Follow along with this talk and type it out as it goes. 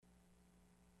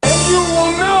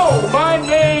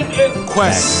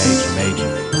Quest. Major.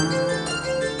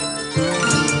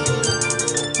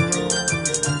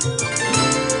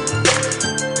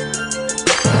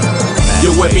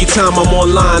 Yo, every time I'm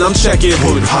online, I'm checking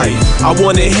Hood Hype. I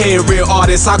wanna hear real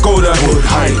artists, I go to Hood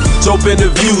Hype. Dope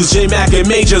interviews, J-Mac and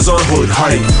Majors on Hood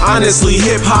Hype. Honestly,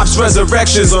 hip-hop's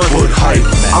resurrections on Hood Hype.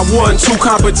 I won 2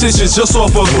 competitions just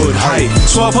off of Hood Hype.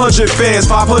 1,200 fans,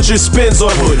 500 spins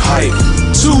on Hood Hype.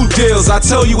 2 deals, I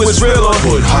tell you it's real on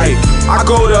Hood Hype. I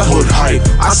go to Hood Hype,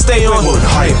 I stay on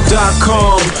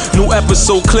hoodhype.com. New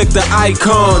episode, click the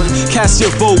icon. Cast your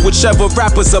vote, whichever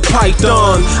rapper's a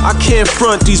python. I can't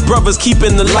front, these brothers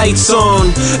keeping the lights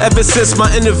on. Ever since my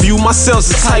interview, my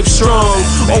sales are type strong.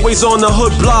 Always on the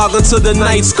Hood blog until the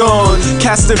night's gone.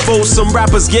 Casting votes, some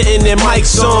rappers getting their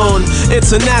mics on.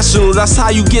 International, that's how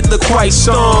you get the quiet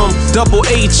storm. Double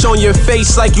H on your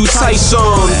face like you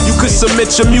Tyson. You could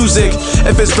submit your music,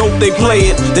 if it's dope they play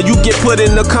it. Then you get put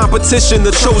in the competition,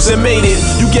 the chosen made it.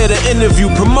 You get an interview,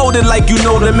 promoted like you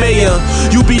know the mayor.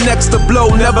 You be next to blow,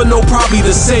 never know, probably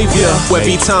the savior.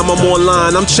 Every time I'm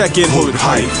online, I'm checking Hood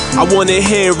Hype. I wanna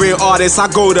hear real artists, I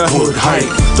go to Hood Hype.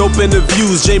 Dope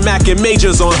interviews, J-Mac and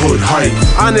Majors on Hood Hype.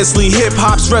 Honestly,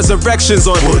 hip-hop's resurrections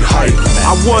on Hood Hype.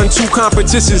 I won 2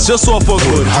 competitions just off of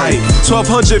Hood Hype.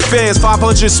 1,200 fans,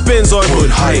 500 spins on Hood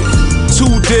Hype.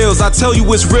 2 deals, I tell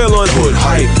you it's real on Hood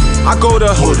Hype. I go to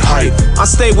Hood Hype, I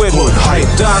stay with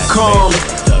hoodhype.com.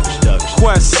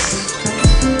 Quest,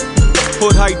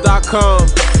 hoodhype.com.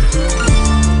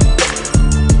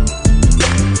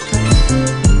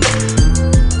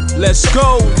 Let's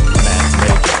go.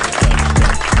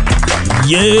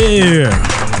 Yeah.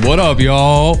 What up,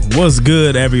 y'all? What's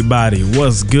good, everybody?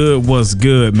 What's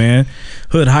good, man?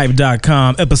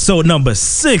 Hoodhype.com, episode number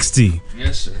 60.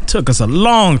 Yes, sir. Took us a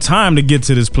long time to get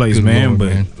to this place, Good man.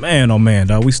 Lord, but man, oh man,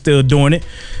 dog, we still doing it.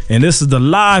 And this is the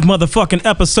live motherfucking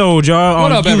episode, y'all,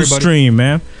 What on up, everybody? Ustream,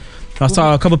 man. I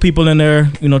saw a couple people in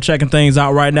there, checking things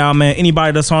out right now, man.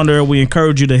 Anybody that's on there, we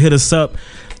encourage you to hit us up.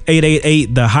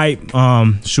 888 the hype.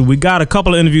 We got a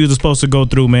couple of interviews that's supposed to go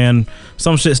through, man.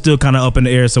 Some shit's still kind of up in the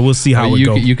air, so we'll see how it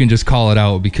goes. You can just call it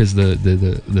out because the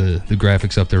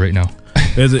graphics up there right now.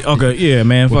 Is it okay? Yeah,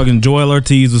 man. Fucking Joell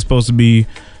Ortiz was supposed to be,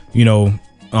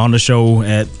 on the show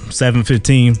at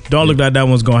 7:15. Don't look like that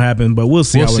one's gonna happen, but we'll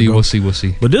see. We'll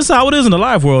see. But this is how it is in the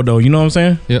live world, though. You know what I'm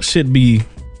saying? Yep. Should be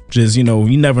just you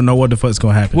never know what the fuck's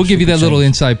gonna happen. We'll give you that little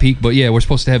inside peek, but yeah, we're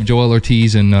supposed to have Joell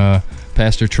Ortiz and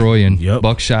Pastor Troy and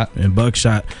Buckshot.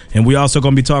 And we also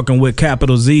going to be talking with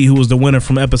Capital Z, who was the winner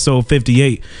from episode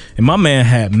 58. And my man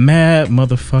had mad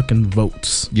motherfucking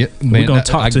votes. Yep, man. We're going to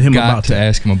talk to him about that.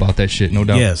 Ask him about that shit, no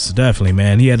doubt. Yes, definitely,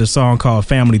 man. He had a song called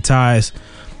Family Ties.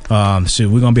 We're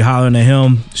going to be hollering at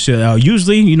him.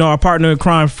 Usually, our partner in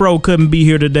crime, Fro, couldn't be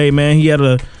here today, man. He had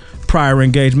a prior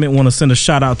engagement. Want to send a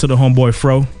shout out to the homeboy,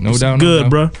 Fro. No doubt. Good,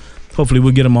 bro. Hopefully,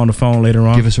 we'll get him on the phone later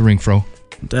on. Give us a ring, Fro.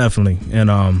 Definitely.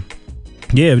 And,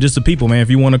 yeah, just the people, man. If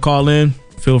you want to call in,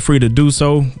 feel free to do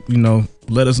so.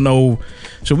 Let us know.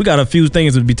 So we got a few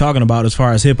things to be talking about as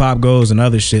far as hip hop goes and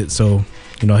other shit. So,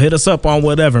 hit us up on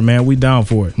whatever, man. We down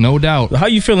for it. No doubt. How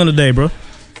you feeling today, bro?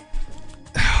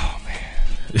 Oh,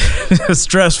 man.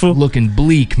 Stressful. Looking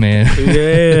bleak, man.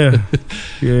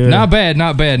 Yeah. Not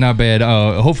bad.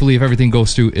 Hopefully, if everything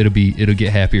goes through, it'll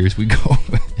get happier as we go.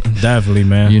 Definitely,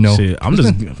 man. Shit.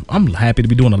 I'm happy to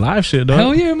be doing a live shit, though.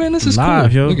 Hell yeah, man. This is live,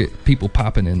 cool. Yo. Look at people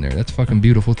popping in there. That's a fucking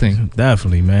beautiful thing.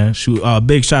 Definitely, man.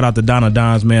 Big shout out to Donna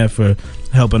Dons, man, for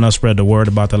helping us spread the word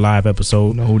about the live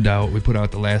episode. No doubt. We put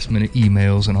out the last minute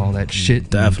emails and all that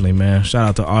shit. Definitely, man. Shout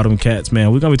out to Autumn Cats,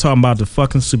 man. We're going to be talking about the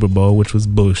fucking Super Bowl, which was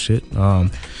bullshit.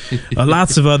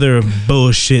 Lots of other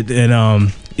bullshit.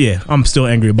 And, yeah, I'm still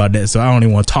angry about that, so I don't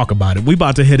even want to talk about it. We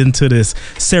about to head into this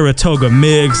Saratoga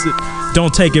Migs.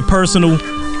 Don't take it personal.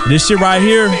 This shit right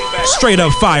here, straight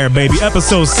up fire, baby.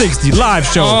 Episode 60, live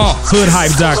show,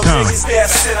 hoodhype.com.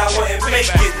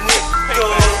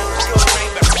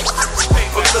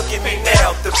 But look at me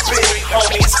now, the big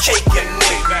homie's caking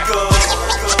nigga.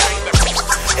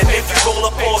 And if you roll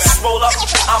up or roll up,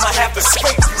 I'ma have to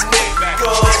scrape you, nigga.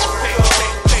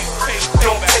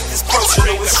 Don't take this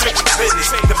personal, it's strictly business.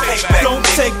 The payback, don't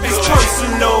take this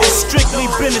personal, it's strictly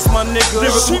business, my nigga.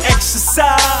 Lyrical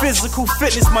exercise, physical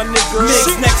fitness, my nigga.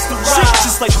 Mix next to ride,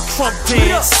 just like a Trump did.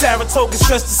 Saratoga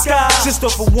stress the sky, just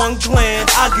off of one glance.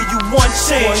 I'll give you one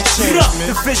chance. Get up,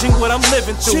 the vision what I'm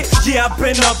living through. Yeah, I've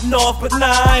been up north, but nah,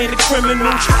 I ain't a criminal.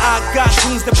 I got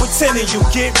things that pretend to you,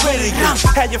 get rid of you.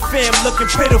 Had your fam looking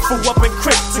pitiful up and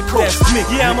critical. That's me.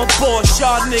 Yeah, I'm a boss,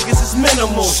 y'all niggas is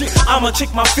minimal. I'ma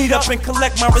kick my feet up and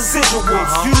collect my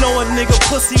residuals. You know a nigga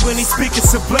pussy when he speaking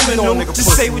subliminal.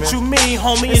 Just say what you mean, mean,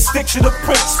 homie, and stick to the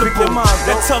principle.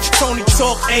 That tough Tony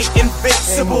talk ain't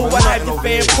invincible. I had your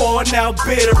fan pouring out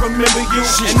beer to remember you.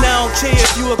 And I don't care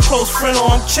if you a close friend or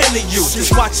I'm kin to you.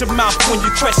 Just watch your mouth when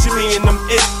you question me in them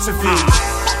interviews.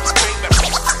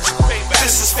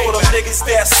 This is for them niggas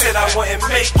that said I wouldn't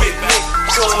make it, nigga.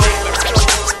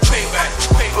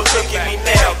 But look at me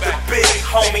now, the big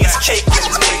homie is caking,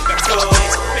 nigga.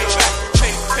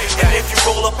 And if you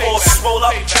roll up or swole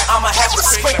up, I'ma have to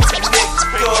scrape you, nigga.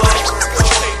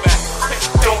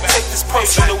 Don't take this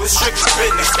personal, it's strictly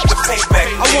business. The payback,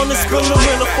 I wanna spill a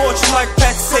wheel of fortune like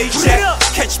Pat Sajak.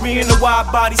 Catch me in the wide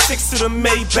body, 6 to the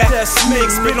Maybach. That's me,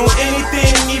 spit on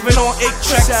anything, even on 8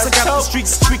 tracks. I got the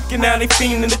streets tweaking, now they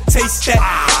fiending to taste that.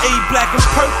 A black and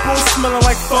purple, smelling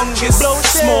like fungus.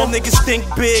 Small niggas think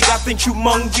big, I think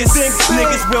humongous.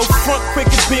 Niggas will front quick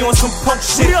and be on some punk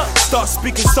shit. Start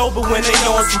speaking sober when they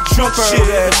on some drunk shit.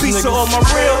 Peace to all my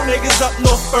real niggas up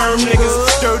north, firm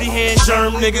niggas. Dirty hand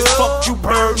germ niggas, fuck you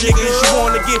bird niggas. You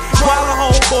wanna get wild a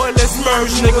homeboy, let's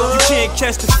merge nigga. You can't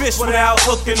catch the fish without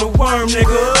hooking the worm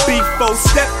nigga. Beef for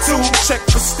step 2, check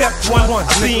for step 1.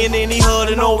 Be in any hood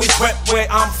and always rep where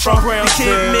I'm from. The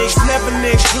kid mix, never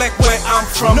neglect where I'm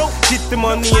from. Get the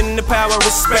money and the power,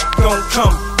 respect gon'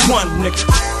 come. One nigga.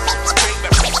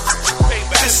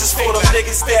 This is for them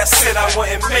niggas that said I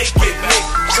wouldn't make it, nigga.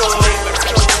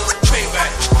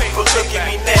 But look at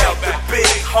me now, the big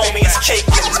homie is caking,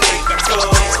 nigga.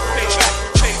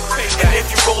 And if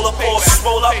you roll up or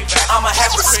swole up, I'ma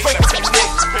have to scrape you, nigga.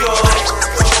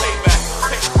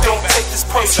 Don't take this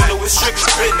personal, it's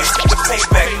strictly business. The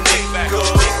payback, nigga.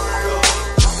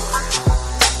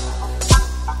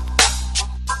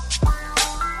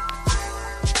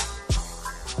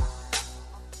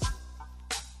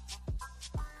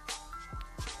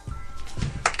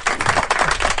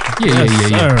 Yeah.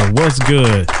 Sir, what's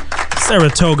good?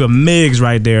 Saratoga Miggs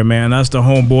right there, man. That's the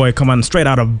homeboy coming straight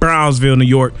out of Brownsville, New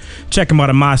York. Check him out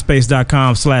at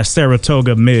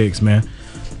myspace.com/Saratoga Miggs, man.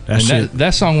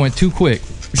 That song went too quick.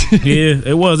 Yeah,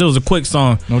 it was a quick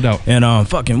song, no doubt. And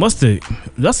that's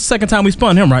the second time we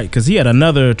spun him, right? Because he had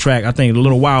another track, I think, a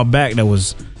little while back that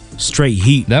was straight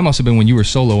heat. That must have been when you were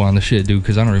solo on the shit, dude,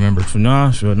 because I don't remember.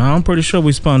 Nah, I'm pretty sure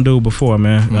we spun dude before,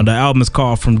 man. The album is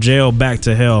called From Jail Back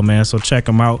to Hell, man, so check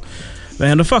him out.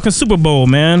 Man, the fucking Super Bowl,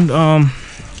 man.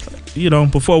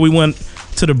 Before we went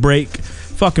to the break,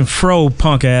 fucking Fro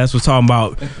punk ass was talking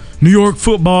about New York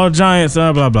Football Giants,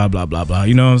 blah, blah, blah, blah, blah, blah.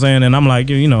 You know what I'm saying? And I'm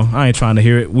like, I ain't trying to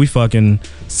hear it. We fucking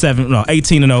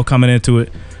 18-0 coming into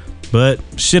it. But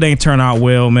shit ain't turn out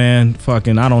well, man.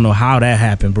 Fucking, I don't know how that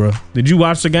happened, bro. Did you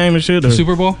watch the game and shit? The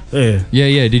Super Bowl? Yeah.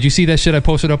 Yeah. Did you see that shit I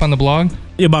posted up on the blog?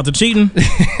 Yeah, about the cheating?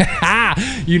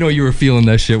 You know you were feeling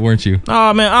that shit, weren't you?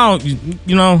 Oh, man, I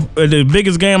don't, the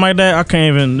biggest game like that, I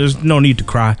can't even, there's no need to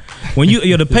cry. When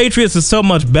the Patriots is so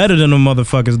much better than them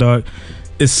motherfuckers, dog.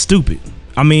 It's stupid.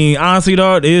 I mean, honestly,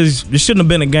 dog, it shouldn't have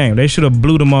been a game. They should have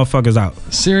blew the motherfuckers out.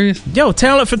 Serious? Yo,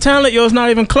 talent for talent, it's not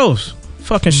even close.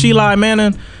 Fucking Sheila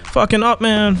Manning. Fucking up,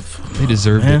 man. They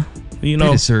deserved it. They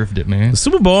deserved it, man. The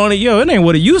Super Bowl, it ain't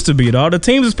what it used to be, dog. The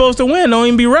teams are supposed to win don't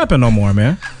even be rapping no more,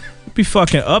 man. Be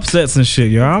fucking upsets and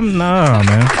shit, yo. I'm not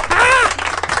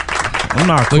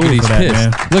cool for that, pissed.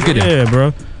 man. Look at him. Yeah,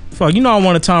 bro. Fuck, I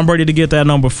wanted Tom Brady to get that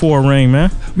number 4 ring, man.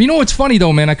 You know what's funny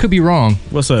though, man? I could be wrong.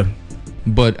 What's up?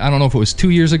 But I don't know if it was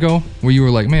 2 years ago where you were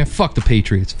like, man, fuck the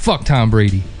Patriots. Fuck Tom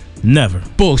Brady. Never.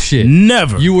 Bullshit.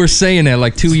 Never. You were saying that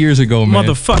like 2 years ago, man.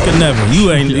 Motherfucker, never.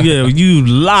 You ain't. Yeah, you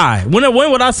lie. When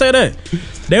would I say that?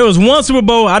 There was one Super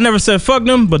Bowl I never said fuck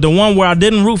them, but the one where I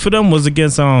didn't root for them was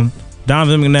against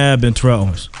Donovan McNabb and Terrell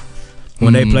Owens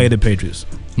when they played the Patriots.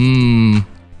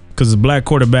 Because the black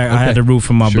quarterback, okay. I had to root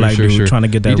for my black dude trying to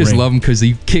get that ring. You just love him because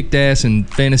he kicked ass in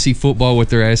fantasy football with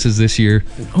their asses this year.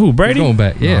 Who, Brady? We're going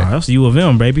back, yeah. That's U of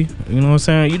M, baby. You know what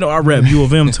I'm saying? I rep U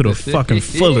of M to the fucking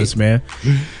fullest, man.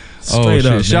 Straight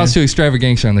up, shouts to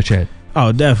Extravaganza on the chat.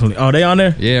 Oh, definitely. Oh, they on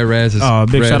there? Yeah, Raz is. Oh,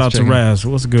 big shout out to Raz.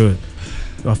 What's good?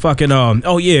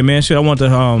 Oh yeah, man. Shit, I want to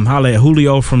holler at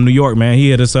Julio from New York, man. He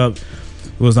hit us up.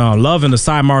 It was loving the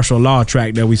Cy Marshall Law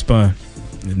track that we spun.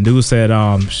 And dude said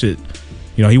shit.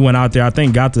 He went out there, I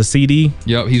think, got the CD.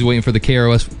 Yep, he's waiting for the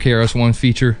KRS-One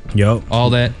feature. Yep. All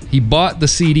that. He bought the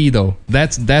CD though.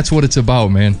 That's what it's about,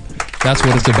 man. That's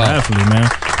what it's about. Definitely, man.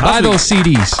 Buy those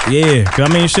CDs. Yeah, cause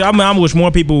I mean, shit. I wish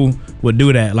more people would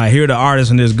do that. Like, hear the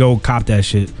artist and just go cop that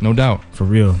shit. No doubt, for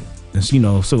real. And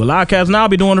so a lot of cats now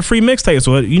be doing the free mixtape.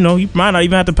 So you might not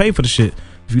even have to pay for the shit.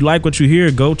 If you like what you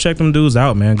hear, go check them dudes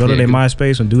out, man. Go to their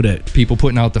MySpace and do that. People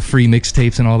putting out the free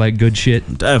mixtapes and all that good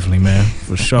shit. Definitely, man.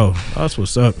 For sure. That's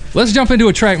what's up. Let's jump into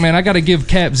a track, man. I got to give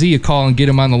Cap Z a call and get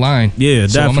him on the line. Yeah,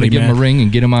 definitely, so I'm going to give him a ring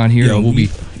and get him on here, and we'll be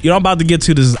I'm about to get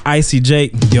to this Icy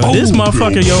Jake. Yo, this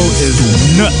motherfucker,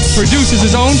 is nuts. Produces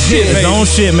his own shit, His own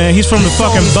shit, man. He's from the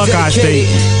fucking Buckeye State,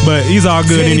 but he's all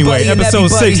good anyway. Episode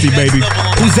 60, baby.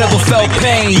 Who's ever felt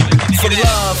pain for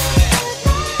love?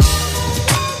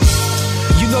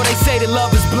 You know they say that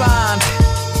love is blind.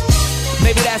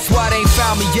 Maybe that's why they ain't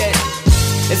found me yet.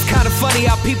 It's kind of funny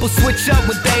how people switch up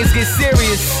when things get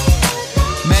serious.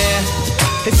 Man,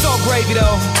 it's all gravy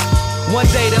though. One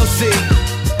day they'll see.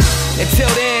 Until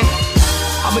then,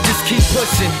 I'ma just keep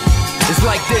pushing. It's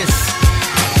like this.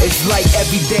 It's like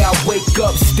every day I wake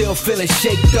up, still feeling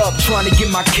shaked up, trying to get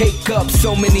my cake up.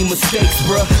 So many mistakes,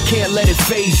 bruh, can't let it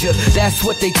phase ya. That's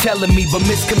what they telling me, but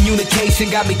miscommunication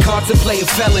got me contemplating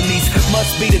felonies.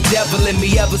 Must be the devil in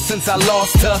me ever since I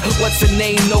lost her. What's her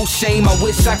name? No shame, I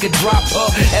wish I could drop her.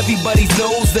 Everybody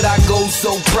knows that I go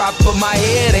so proper. My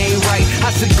head ain't right,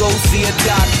 I should go see a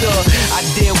doctor. I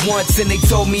did once and they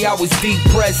told me I was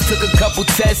depressed. Took a couple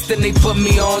tests and they put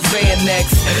me on Xanax.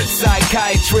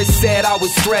 Psychiatrist said I was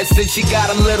stressed and she got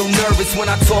a little nervous when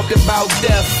I talked about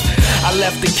death. I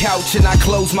left the couch and I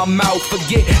closed my mouth.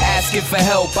 Forget asking for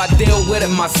help, I deal with it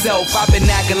myself. I've been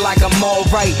acting like I'm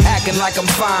alright, acting like I'm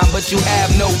fine, but you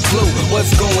have no clue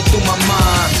what's going through my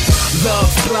mind.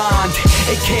 Love's blind,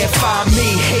 it can't find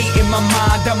me. Hate in my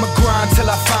mind, I'ma grind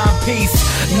till I find peace.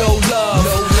 No love,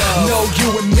 no you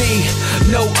and me,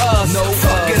 no us.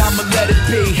 Fuck it, I'ma let it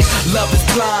be. Love is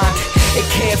blind, it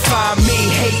can't find me.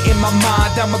 Hate in my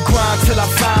mind, I'ma grind till I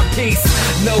find peace.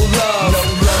 No love,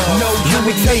 no you. Let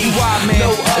me tell you why, man. No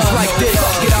it's like this.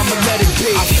 Fuck it, I'ma let it be.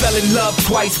 I fell in love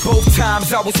twice, both times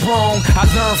I was wrong. I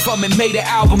learned from it, made an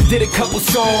album, did a couple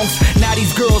songs. Now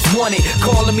these girls want it,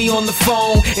 calling me on the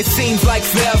phone. It seems like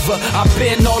forever, I've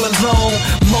been all alone.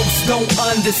 Most don't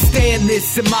understand this.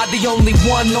 Am I the only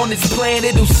one on this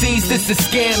planet who sees this as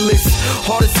scandalous?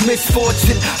 Hardest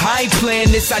misfortune, I ain't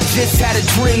playing this. I just had a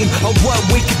dream of what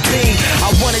we could be. I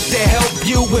wanted to help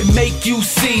you and make you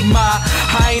see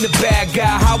I ain't a bad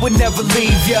guy, I would never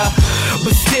leave ya.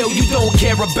 But still, you don't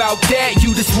care about that.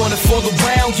 You just wanna fall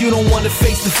around, you don't wanna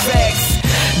face the facts.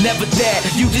 Never that,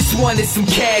 you just wanted some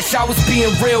cash. I was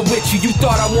being real with you, you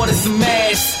thought I wanted some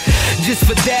ass. Just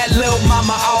for that, little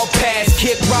mama, I'll pass.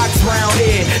 Kick rocks round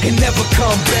here and never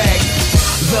come back.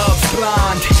 Love's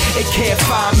blind, it can't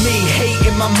find me. Hate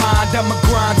in my mind, I'ma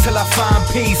grind till I find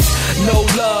peace. No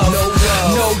love,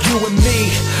 no you and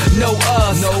me, no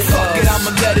us. Fuck it,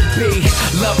 I'ma let it be.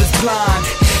 Love is blind,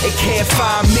 it can't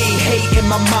find me. Hate in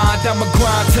my mind, I'ma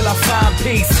grind till I find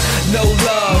peace. No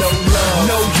love,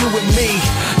 no you and me,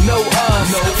 no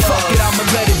us. Fuck it, I'ma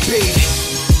let it be.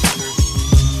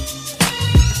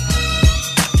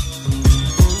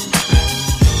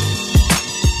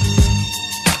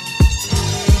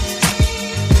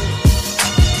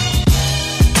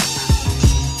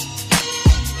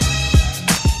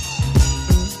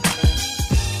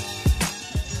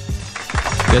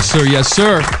 Yes, sir. Yes,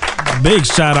 sir. Big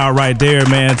shout out right there,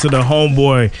 man, to the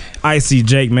homeboy Icy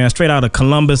Jake, man. Straight out of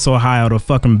Columbus, Ohio, the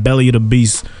fucking belly of the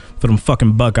beast for them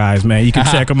fucking Buckeyes, man. You can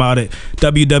check them out at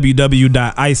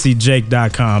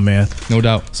www.icyjake.com, man. No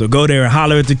doubt. So go there and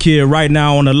holler at the kid. Right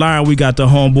now on the line, we got the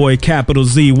homeboy Capital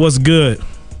Z. What's good?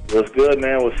 What's good,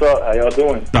 man? What's up? How y'all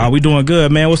doing? We doing good,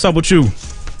 man. What's up with you?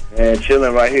 Man,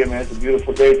 chilling right here, man. It's a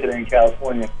beautiful day today in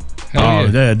California.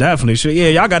 Yeah, definitely. Sure. Yeah,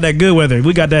 y'all got that good weather.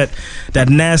 We got that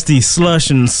nasty slush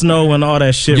and snow and all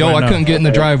that shit. Yo, right I couldn't get in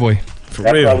the driveway. For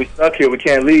That's real. why we stuck here. We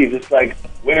can't leave. It's like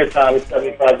wintertime. It's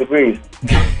 75 degrees.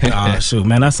 Shoot,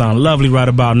 man, that sounds lovely right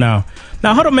about now.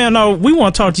 Now, hold on, man. No, we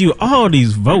want to talk to you all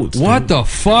these votes. What the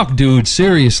fuck, dude?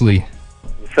 Seriously.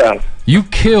 What's up? You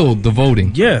killed the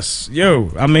voting. Yes,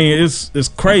 yo. I mean, it's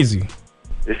crazy.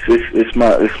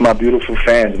 It's my beautiful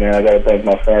fans, man. I gotta thank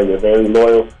my fans. They're very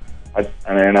loyal.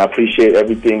 And I appreciate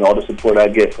everything, all the support I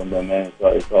get from them, man.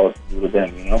 It's all to do with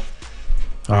them, you know?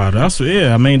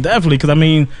 I mean, definitely, because, I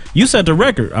mean, you set the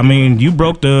record. I mean, you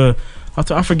broke the,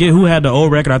 I forget who had the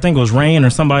old record. I think it was Rain or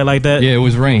somebody like that. Yeah, it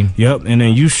was Rain. Yep, and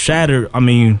then you shattered. I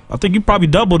mean, I think you probably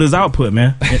doubled his output,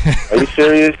 man. Are you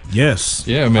serious? Yes.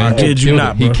 Yeah, man. I kid you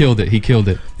not, bro. He killed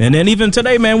it. And then even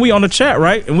today, man, we on the chat,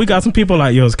 right? And we got some people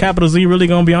like, yo, is Capital Z really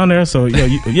going to be on there? So, yo,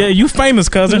 you famous,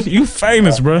 cousin. You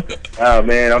famous, bro. Oh,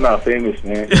 man, I'm not famous,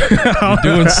 man. You're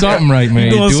doing something right,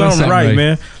 man. You're doing something right,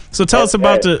 man. So tell us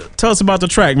about the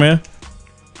track, man.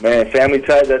 Man, Family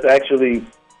Ties, that's actually,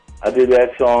 I did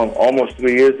that song almost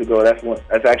 3 years ago.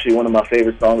 That's actually one of my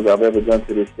favorite songs I've ever done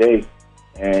to this day.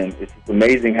 And it's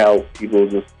amazing how people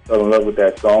just fell in love with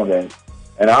that song. And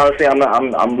honestly,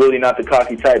 I'm really not the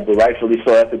cocky type, but rightfully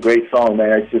so. That's a great song,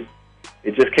 man.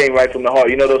 It just came right from the heart.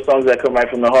 You know those songs that come right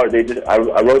from the heart?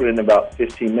 I wrote it in about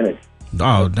 15 minutes.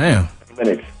 Oh, damn.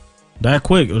 Minutes. That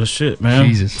quick, the shit, man.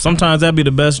 Jesus. Sometimes that'd be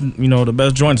the best, the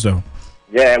best joints though.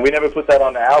 Yeah, and we never put that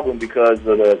on the album because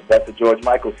that's a George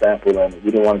Michael sample, and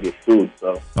we didn't want to get sued.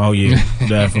 So. Oh yeah,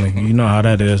 definitely. You know how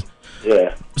that is.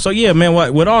 Yeah. So yeah, man.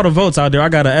 With all the votes out there, I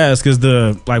gotta ask: is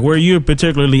where you're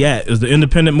particularly at? Is the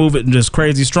independent movement just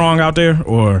crazy strong out there,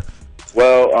 or?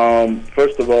 Well,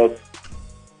 first of all,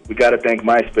 we gotta thank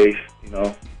MySpace.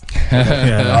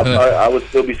 I would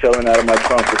still be selling out of my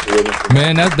trunk if it wasn't for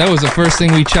Man, that was the first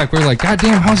thing we checked. We're like, God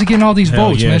damn, how's he getting all these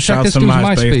votes, man? Check this dude's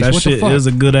MySpace. That what shit the fuck? is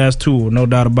a good ass tool, no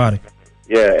doubt about it.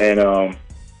 Yeah, and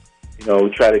we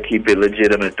try to keep it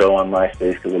legitimate though on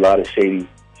MySpace because a lot of shady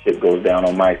shit goes down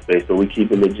on MySpace. So we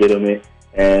keep it legitimate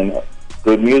and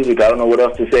good music. I don't know what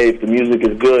else to say. If the music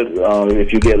is good,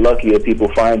 if you get lucky, if people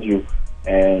find you,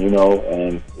 and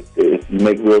and if you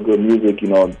make real good music,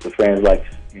 the fans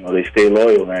they stay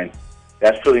loyal, and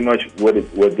that's pretty much what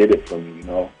did it for me,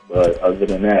 But other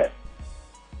than that,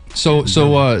 so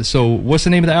what's the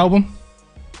name of the album?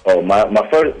 Oh, my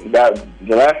first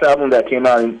the last album that came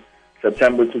out in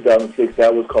September 2006,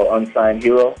 that was called Unsigned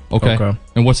Hero. Okay.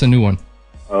 And what's the new one?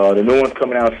 The new one's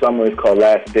coming out summer. It's called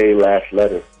Last Day, Last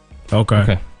Letter.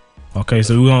 Okay.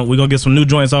 So we're gonna get some new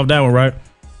joints off that one, right?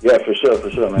 Yeah, for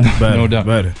sure, man. No doubt.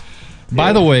 Better.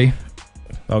 By the way,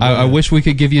 I wish we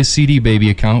could give you a CD Baby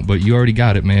account, but you already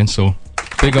got it, man. So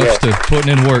big ups to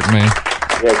putting in work, man.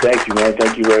 Yeah, thank you, man.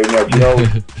 Thank you very much.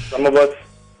 Some of us,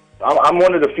 I'm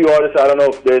one of the few artists, I don't know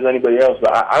if there's anybody else,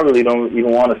 but I really don't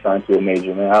even want to sign to a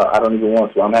major, man. I don't even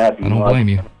want to. I'm happy. I don't blame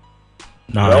you.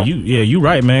 Nah, you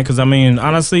right, man. Because,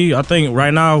 honestly, I think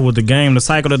right now with the game, the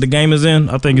cycle that the game is in,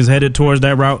 I think it's headed towards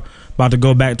that route, about to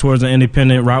go back towards the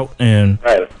independent route. And,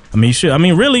 right.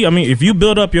 Really, if you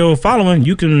build up your following,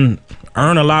 you can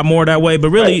earn a lot more that way. But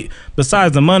really,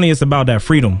 besides the money, it's about that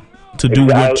freedom to do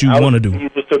what you want to do. You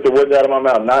just took the words out of my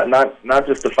mouth. Not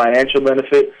just the financial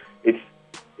benefit.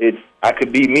 It's I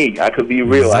could be me. I could be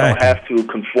real. Exactly. I don't have to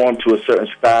conform to a certain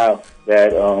style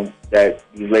that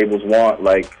these labels want,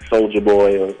 like Soulja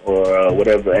Boy or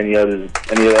whatever any other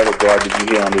garbage you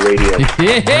hear on the radio.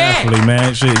 Yeah, definitely,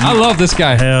 man. Shit, I love this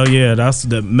guy. Hell yeah, that's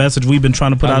the message we've been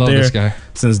trying to put out there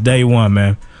since day one,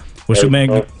 man. So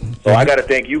I got to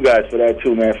thank you guys for that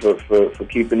too, man, for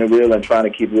keeping it real and trying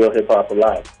to keep real hip hop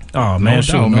alive. Oh man,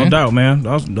 no doubt, man.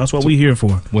 That's what we here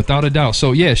for. Without a doubt.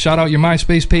 So yeah, shout out your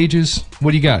MySpace pages. What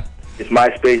do you got? It's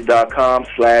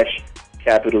myspace.com/Z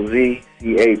CAPITALZ.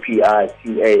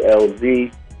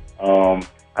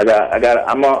 I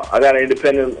got an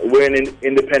independent. We're an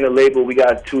independent label. We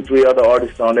got 2-3 other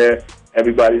artists on there.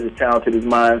 Everybody's as talented as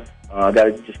mine. I got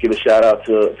to just give a shout out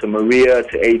to Maria,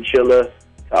 to A Chilla,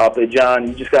 to Alpe John.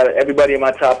 You just got everybody in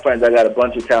my top friends. I got a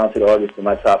bunch of talented artists in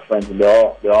my top friends, and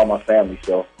they're all my family.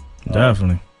 So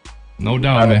definitely, no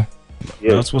doubt, man.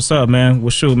 Yeah. That's what's up, man. Well,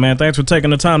 shoot, man. Thanks for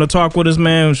taking the time to talk with us,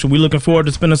 man. We looking forward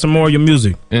to spending some more of your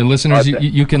music. And listeners,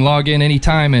 you can log in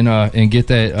anytime and get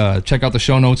that. Check out the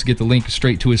show notes. Get the link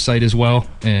straight to his site as well.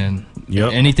 And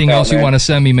anything else you want to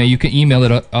send me, man, you can email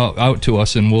it out to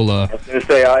us, and we'll. I was gonna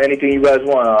say anything you guys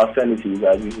want, I'll send it to you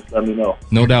guys. You just let me know.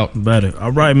 No doubt. Better.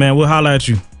 All right, man. We'll holler at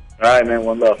you. All right, man.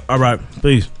 One love. All right.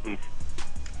 Peace.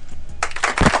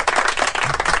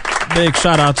 Big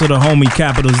shout out to the homie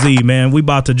Capital Z, man. We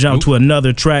about to jump to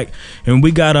another track, and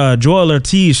we got Joell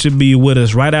Ortiz should be with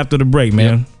us right after the break,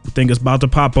 man. Yep. We think it's about to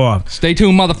pop off. Stay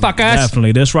tuned, motherfuckers.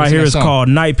 Definitely. This right here is called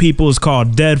Night People. It's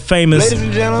called Dead Famous.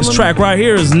 This track right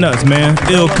here is nuts, man.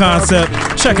 Ill concept.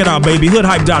 Check it out, baby.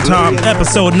 Hoodhype.com,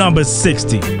 episode number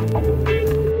 60.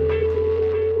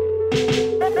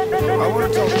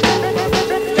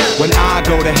 When I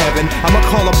go to heaven, I'ma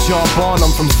call up John Bonham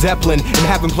from Zeppelin and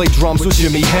have him play drums with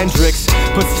Jimi Hendrix.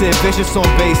 Put Sid Vicious on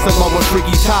bass along with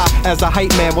Freaky Ty as a hype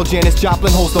man while Janis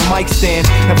Joplin holds the mic stand.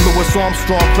 Have Louis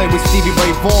Armstrong play with Stevie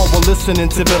Ray Vaughan while listening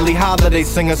to Billie Holiday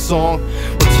sing a song.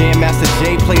 While Jam Master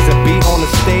Jay plays a beat on the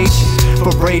stage for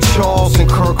Ray Charles and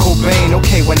Kurt Cobain.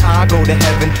 Okay, when I go to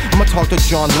heaven, I'ma talk to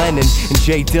John Lennon and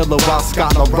Jay Dilla while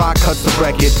Scott LaRock cuts the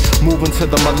record, moving to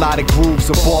the melodic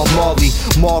grooves of Bob Marley,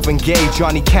 Marvin Gaye,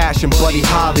 Johnny Cash, and Buddy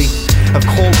Holly. Have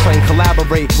Coltrane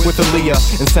collaborate with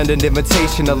Aaliyah and send an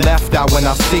invitation to Left Eye when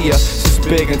I see ya. Since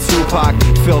Big and Tupac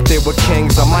felt they were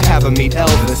kings, I might have them meet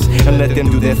Elvis and let them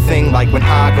do their thing like when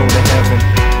I go to heaven.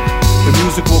 The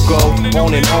music will go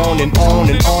on and on and on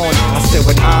and on. I said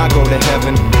when I go to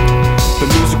heaven, the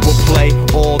music will play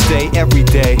all day, every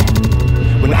day.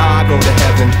 When I go to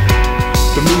heaven,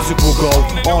 the music will go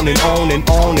on and on and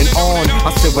on and on.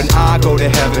 I said when I go to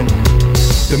heaven,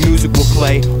 the music will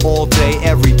play all day,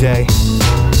 every day.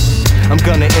 I'm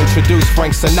gonna introduce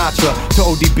Frank Sinatra to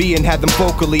ODB and have them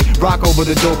vocally rock over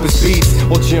the dopest beats,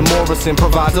 while Jim Morrison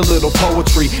provides a little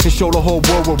poetry and show the whole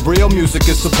world what real music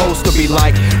is supposed to be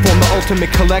like. From the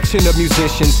ultimate collection of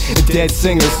musicians and dead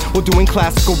singers, we're doing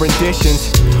classical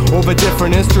renditions over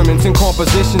different instruments and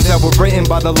compositions that were written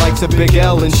by the likes of Big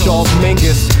L and Charles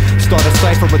Mingus. Start a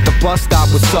cypher at the bus stop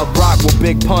with Sub Rock, while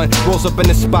Big Pun rolls up in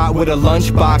the spot with a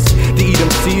lunchbox to eat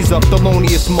MCs up.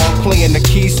 Thelonious Monk playing the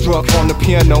keystruck on the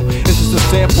piano. This is a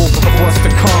sample of what's to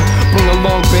come. Bring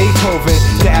along Beethoven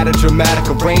to add a dramatic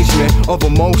arrangement of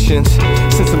emotions.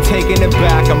 Since I'm taking it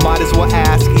back, I might as well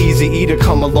ask Eazy-E to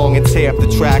come along and tear up the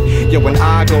track. Yo, when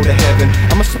I go to heaven,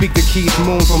 I'ma speak to Keith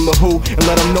Moon from The Who and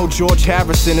let him know George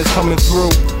Harrison is coming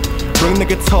through. Bring the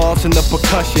guitars and the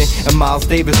percussion, and Miles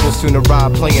Davis will soon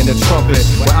arrive playing the trumpet.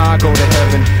 When I go to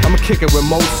heaven, I'ma kick it with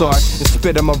Mozart and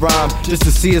spit him a rhyme just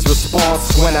to see his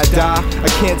response. When I die, I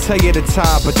can't tell you the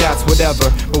time, but that's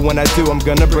whatever. But when I do, I'm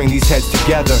gonna bring these heads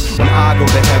together. When I go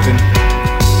to heaven,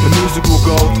 the music will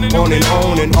go on and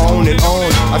on and on and on.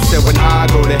 I said when I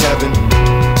go to heaven,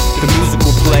 the music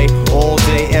will play all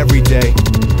day, every day.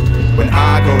 When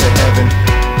I go to heaven,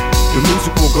 the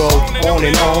music will go on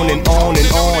and on and on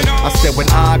and on. I said when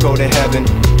I go to heaven,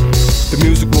 the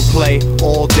music will play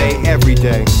all day, every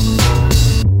day.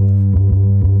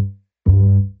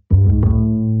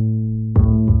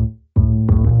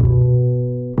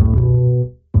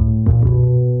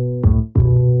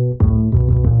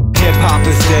 Hip-hop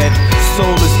is dead,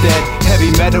 soul is dead,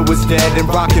 heavy metal is dead, and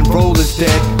rock and roll is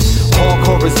dead.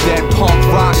 Hardcore is dead, punk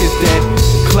rock is dead,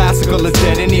 classical is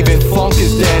dead, and even funk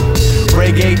is dead.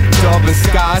 Reggae, dub, and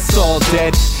ska, it's all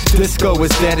dead. Disco is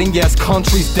dead, and yes,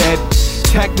 country's dead.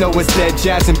 Techno is dead,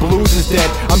 jazz and blues is dead.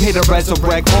 I'm here to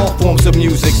resurrect all forms of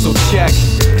music, so check.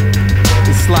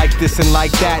 It's like this and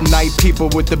like that, night people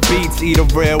with the beats, eat a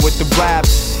rail with the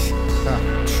raps.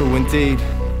 True indeed.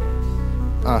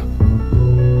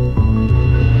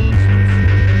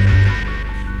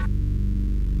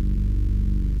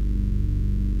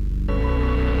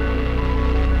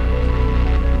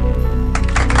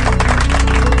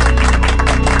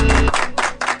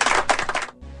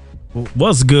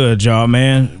 What's good, y'all,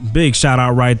 man? Big shout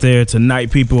out right there to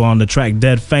Night People on the track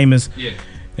Dead Famous. Yeah.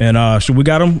 And should we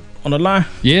got him on the line?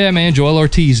 Yeah, man. Joell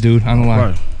Ortiz, dude, on the line.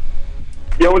 Right.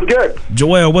 Yo, what's good?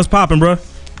 Joell, what's popping, bro?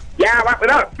 Yeah, wrap it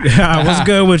up. Yeah, what's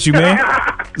good with you, man?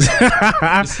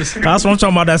 That's what I'm talking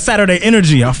about, that Saturday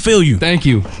energy. I feel you. Thank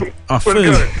you. I feel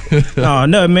you. Oh,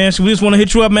 no, man. We just want to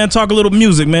hit you up, man, talk a little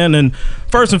music, man. And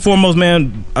first and foremost,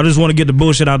 man, I just want to get the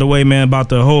bullshit out of the way, man, about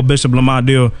the whole Bishop Lamont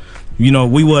deal. You know,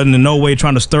 we wasn't in no way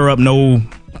trying to stir up no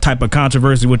type of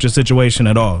controversy with your situation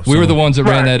at all. We were the ones that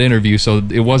ran that interview, so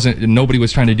it wasn't, nobody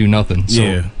was trying to do nothing. So.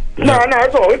 Yeah. No,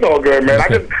 it's all good, man.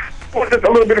 Okay. I was just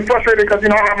a little bit frustrated because, you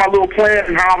know, I had my little plan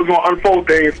and how I was going to unfold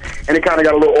things, and it kind of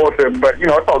got a little awesome. But, you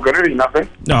know, it's all good. It ain't nothing.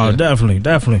 No,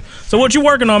 definitely. So what you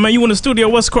working on, man? You in the studio?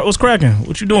 What's cracking?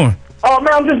 What you doing? Oh,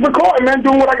 man, I'm just recording, man,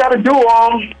 doing what I got to do.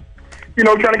 You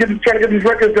know, trying to get these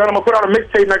records done. I'm going to put out a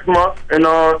mixtape next month, and,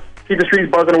 keep the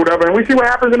streets buzzing or whatever, and we see what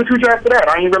happens in the future after that.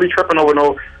 I ain't really tripping over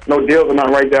no deals or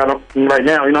nothing right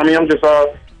now. You know what I mean? I'm just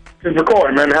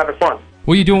recording, man, and having fun.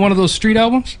 Were you doing one of those street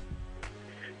albums?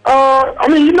 I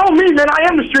mean, you know me, man. I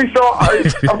am the street, so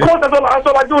of course that's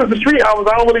all I do is the street albums.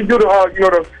 I don't really do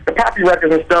the poppy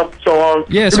records and stuff. So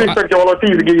yeah, so you expect Joell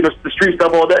Ortiz to give you the street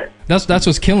stuff all day. That's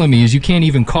what's killing me is you can't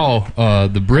even call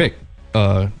the Brick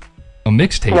a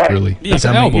mixtape, right. Really. That's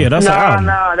an album. Yeah, that's an album.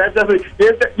 Nah, that's definitely.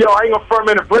 I ain't gonna front,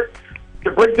 man. The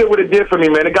Brick did what it did for me,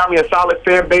 man. It got me a solid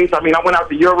fan base. I mean, I went out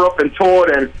to Europe and toured,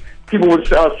 and people were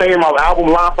saying my album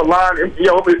line for line. It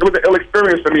was an ill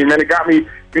experience for me, man. It got me,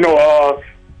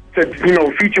 to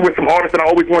feature with some artists that I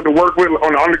always wanted to work with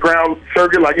on the underground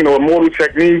circuit, like Immortal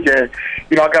Technique, and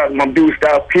I got my dude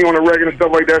Styles P on the record and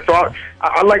stuff like that. So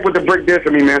I like what the Brick did for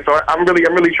me, man. So I'm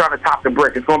really trying to top the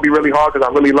Brick. It's gonna be really hard because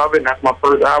I really love it, and that's my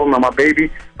first album and my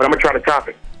baby. But I'm gonna try to top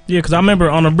it. Yeah, because I remember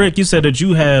on the Brick you said that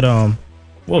you had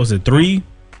 3?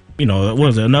 What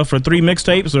was it, enough for 3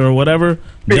 mixtapes or whatever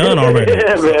done already?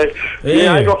 Yeah, man.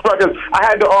 Yeah, I ain't gonna front. I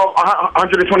had the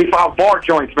 125 bar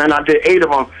joints, man. I did 8 of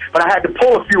them, but I had to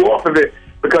pull a few off of it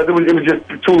because it was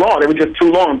just too long. It was just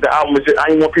too long. The album was just, I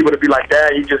didn't want people to be like,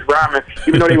 "Dad, you just rhyming."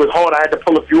 Even though they was hard, I had to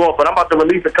pull a few off. But I'm about to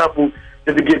release a couple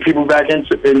just to get people back in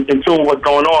tune what's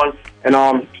going on and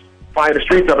fire the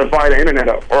streets up and fire the internet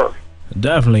up.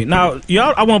 Definitely. Now,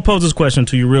 y'all, I want to pose this question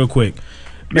to you real quick.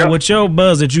 Now, with your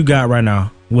buzz that you got right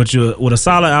now, with a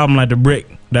solid album like The Brick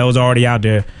that was already out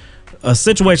there, a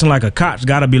situation like a Koch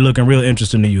got to be looking real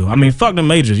interesting to you. I mean, fuck the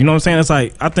majors. You know what I'm saying? It's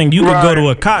like, I think you could go to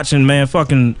a Koch and, man,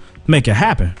 fucking make it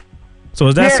happen. So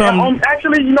is that something?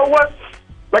 Actually, you know what?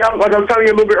 like I was telling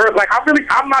you a little bit earlier, like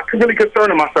I'm not really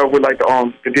concerning myself with like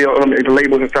the deal, the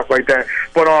labels and stuff like that.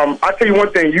 But I'll tell you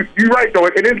one thing, you're right though.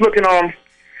 It is looking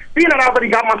being that I already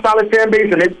got my solid fan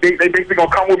base and they basically gonna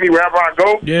come with me wherever I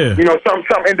go. Yeah. You know,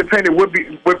 some independent would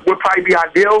probably be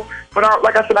ideal. But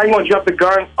like I said, I ain't gonna jump the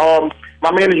gun.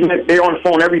 My management, they're on the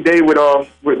phone every day with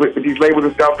these labels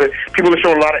and stuff. And people are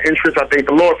showing a lot of interest. I thank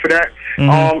the Lord for that.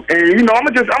 And you know, I'm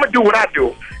gonna do what I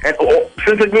do. And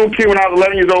since a little kid, when I was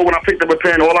 11 years old, when I picked up a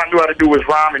pen, all I knew how to do was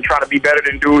rhyme and try to be better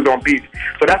than dudes on beats.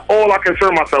 So that's all I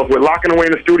concern myself with: locking away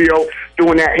in the studio,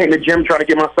 doing that, hitting the gym, trying to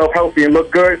get myself healthy and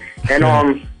look good.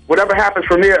 And whatever happens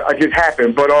from there, it just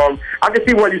happened. But I can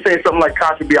see why you're saying something like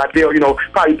Koch would be ideal. You know,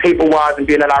 probably paper wise and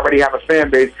being that I already have a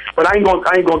fan base. But I ain't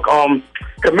gonna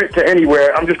commit to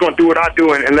anywhere. I'm just gonna do what I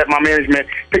do and let my management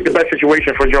pick the best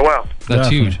situation for Joell. That's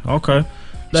huge. Okay.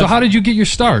 So how did you get your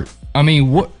start? I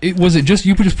mean, was it just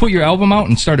you just put your album out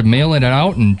and started mailing it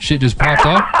out and shit just popped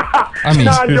up? I mean,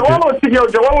 Joell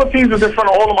Ortiz was in front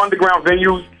of all them underground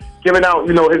venues giving out,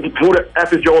 you know, his Who the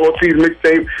F is Joell Ortiz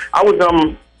mixtape. I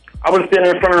was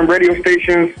standing in front of them radio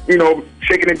stations, you know,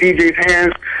 shaking the DJ's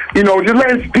hands, you know, just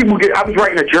letting people get. I was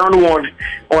writing a journal on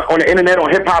the internet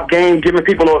on Hip Hop Game, giving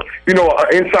people an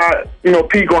inside, you know,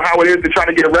 peek on how it is to try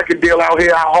to get a record deal out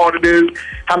here, how hard it is,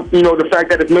 how, you know, the fact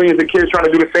that there's millions of kids trying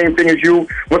to do the same thing as you,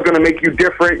 what's going to make you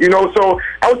different, you know. So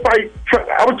I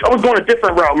was going a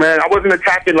different route, man. I wasn't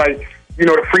attacking like, you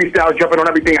know, the freestyle, jumping on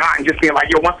everything hot and just being like,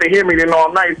 yo, once they hear me, they're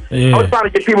all nice. Yeah. I was trying to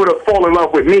get people to fall in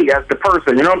love with me as the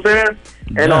person, you know what I'm saying?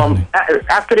 And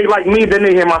after they like me, then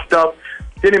they hear my stuff,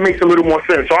 then it makes a little more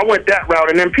sense. So I went that route,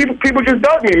 and then people just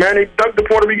dug me, man. They dug the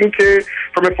Puerto Rican kid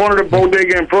from in front of the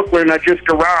bodega in Brooklyn that just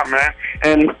garage, man.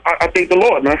 And I thank the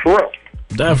Lord, man, for real.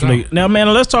 Definitely. Now,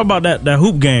 man, let's talk about that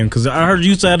hoop game, because I heard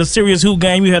you had a serious hoop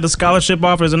game. You had the scholarship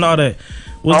offers and all that.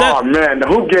 Man, the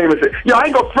hoop game is it. Yo, I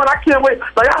ain't gonna front. I can't wait.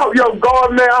 Like,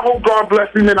 God, man, I hope God bless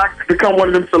me, man. I can become one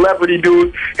of them celebrity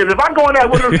dudes. Because if I go in that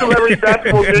one of them celebrity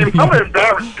basketball games, I'm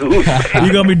embarrassed, dude.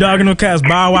 You gonna be dogging them cats,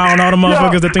 Bow Wow, and all the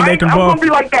motherfuckers that think they can ball. I'm gonna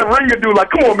be like that ringer dude. Like,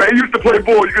 come on, man, he used to play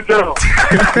ball. You can tell.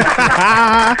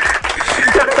 I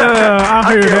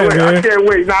hear that, man. I can't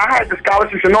wait. Now, I had the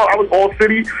scholarships and all. I was all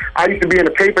city. I used to be in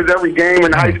the papers every game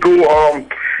in high school.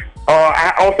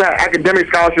 I also had academic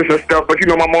scholarships and stuff, but you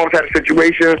know, my mom's had a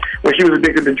situation when she was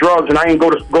addicted to drugs, and I didn't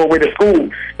go away to school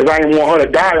because I didn't want her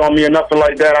to die on me or nothing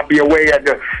like that. I'd be away at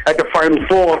the Final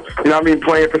Four, you know what I mean,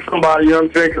 playing for somebody, you know what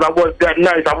I'm saying? Because I was that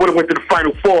nice. I would have went to the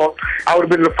Final Four. I would have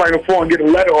been in the Final Four and get a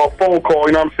letter or a phone call,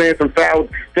 you know what I'm saying? Some foul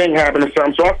thing happened or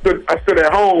something. So I stood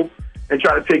at home and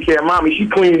tried to take care of mommy. She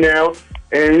clean now,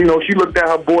 and you know, she looked at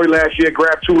her boy last year,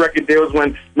 grabbed 2 record deals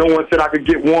when no one said I could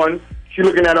get one. She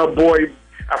looking at her boy,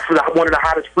 one of the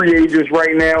hottest free agents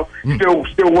right now,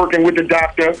 still working with the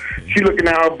doctor. She looking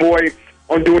at her boy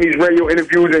on doing these radio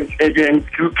interviews and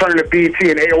turning to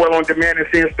BT and AOL on demand and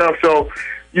seeing stuff. So,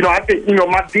 you know, I think, you know,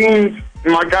 my deans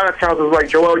and my guidance counselors like,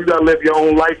 Joell, you gotta live your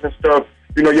own life and stuff.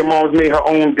 You know, your mom's made her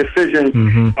own decisions.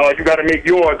 You gotta make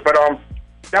yours. But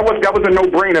that was a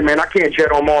no-brainer, man. I can't jet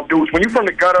on mom dudes. When you from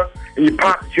the gutter and you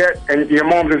pop jet and your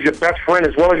mom is your best friend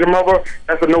as well as your mother,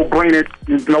 that's a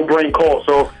no-brain call.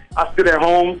 So I stood at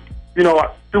home, you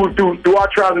know, through our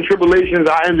trials and tribulations.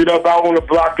 I ended up out on the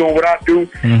block doing what I do,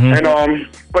 and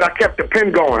but I kept the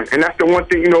pen going, and that's the one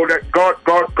thing, you know, that God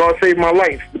saved my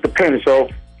life with the pen. So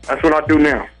that's what I do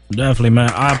now. Definitely,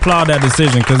 man. I applaud that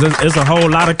decision because it's a whole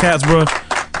lot of cats, bro.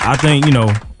 I think, you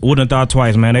know, wouldn't have thought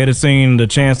twice, man. They'd have seen the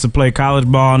chance to play college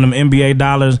ball and them NBA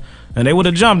dollars, and they would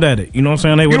have jumped at it. You know what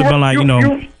I'm saying? They would have been like, you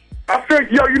know. I feel,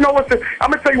 you know what?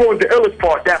 I'm gonna tell you what was the illest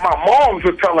part, that my moms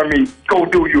was telling me, "Go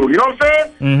do you." You know what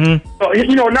I'm saying? So,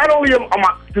 you know, not only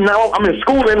now I'm in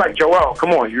school, they're like, "Joell,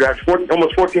 come on, you have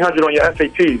almost 1,400 on your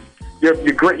SATs. You're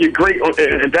great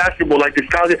in basketball, like this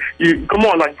college. You come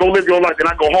on, like go live your life." And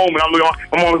I go home and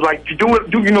my mom was like, "Do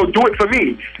it for me."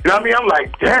 You know what I mean? I'm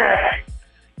like, dang.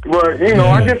 But you know,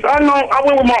 I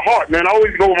went with my heart, man. I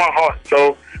always go with my heart.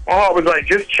 So my heart was like,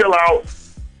 just chill out.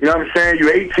 You know what I'm saying?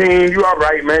 You 18, you all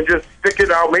right, man. Just stick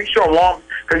it out. Make sure I'm long.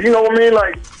 Because you know what I mean?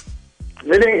 Like,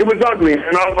 it was ugly. And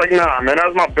I was like, nah, man, that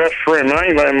was my best friend. Man. I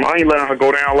ain't letting her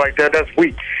go down like that. That's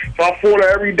weak. So I fought her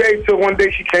every day till one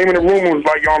day she came in the room and was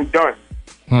like, yo, I'm done.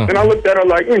 Then I looked at her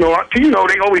like, they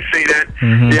always say that.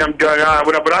 Yeah, I'm done.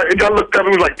 Whatever. But I looked up, it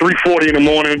was like 3:40 in the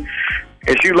morning.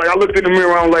 And she was like, I looked in the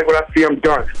mirror, I'm like, what I see, I'm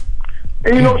done.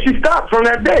 And, you know, she stopped from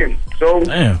that day. So, you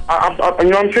know what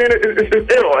I'm saying?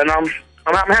 It's ill. And I'm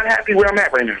happy where I'm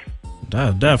at right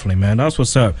now. Definitely, man. That's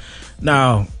what's up.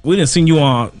 Now, we done seen you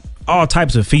on all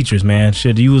types of features, man.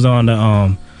 Shit, you was on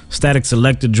the Static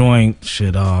Selector joint.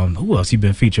 Shit. Who else he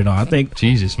been featured on? I think.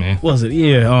 Jesus, man. Was it?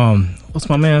 Yeah. What's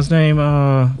my man's name?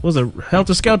 Was it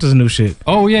Helter Skelter's new shit?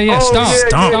 Oh yeah. Stomp.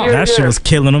 That shit was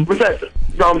killing him. What's that?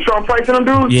 Sean Price and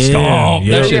them dudes? Yeah. Stomp.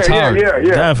 That shit's hard. Yeah.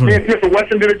 Definitely. Me and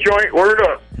Weston did a joint. Word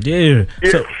up. Yeah.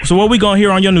 So what we gonna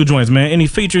hear on your new joints, man? Any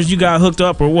features you got hooked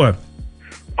up or what?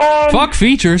 Fuck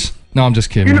features. No, I'm just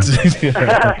kidding. I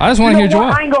just want to hear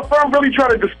Joell. I ain't gonna front, really try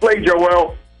to display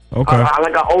Joell. Okay.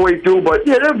 Like I always do, but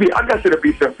yeah, I guess it'll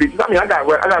be some features. I mean, I got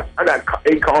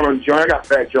Akon on the joint. I got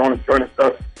Fat Joe on the joint and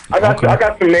stuff. I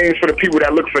got some names for the people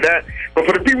that look for that, but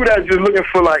for the people that are just looking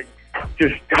for like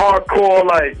just hardcore,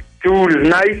 like dude is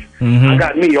nice. I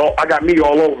got me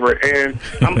all over it, and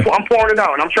I'm pouring it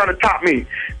out, and I'm trying to top me.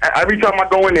 Every time I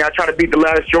go in there, I try to beat the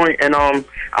last joint, and I'm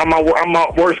my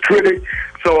worst critic.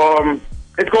 So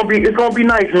it's gonna be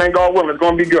nice, man. God willing, it's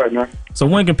gonna be good, man. So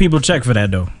when can people check for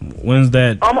that though? When's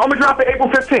that? I'm gonna drop it April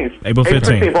 15th. April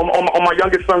 15th on my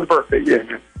youngest son's birthday.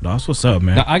 Yeah. That's what's up,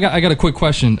 man. Now, I got a quick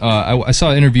question. I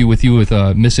saw an interview with you with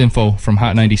Miss Info from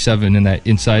Hot 97 in that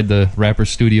Inside the Rapper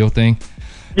Studio thing.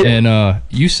 Yeah. And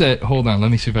you said, hold on,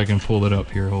 let me see if I can pull it up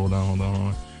here. Hold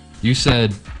on. You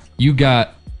said you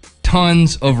got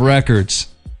tons of records.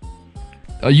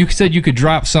 You said you could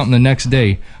drop something the next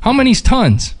day. How many's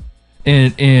tons?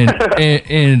 And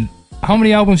and how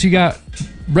many albums you got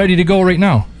ready to go right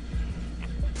now?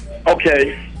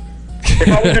 Okay. If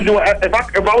I was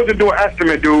to do an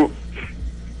estimate, dude,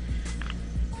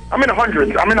 I'm in the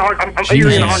hundreds. I'm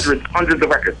usually in the hundreds of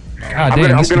records. God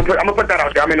damn, I'm gonna put that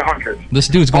out there. I'm in the hundreds. This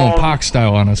dude's going Pac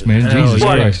style on us, man. Jesus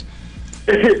Christ.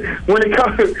 When it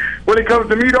comes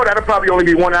to me though, that'll probably only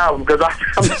be one album because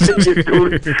I'm the pickiest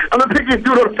dude. I'm the pickiest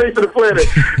dude on the face of the planet.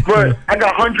 But I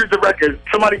got hundreds of records.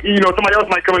 Somebody else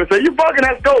might come in and say, "You bugging?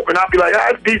 That's dope," and I'll be like,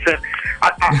 "That's decent."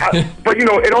 But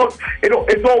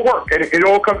it's all work and it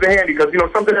all comes in handy because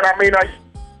something that I may not,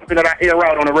 something that I air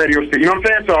out on the radio station. You know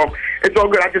what I'm saying? So it's all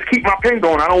good. I just keep my pen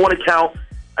going. I don't want to count.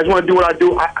 I just want to do what I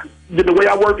do. The way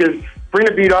I work is bring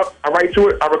the beat up. I write to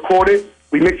it. I record it.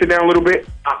 We mix it down a little bit.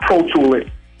 I Pro Tool it,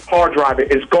 hard drive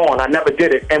it. It's gone. I never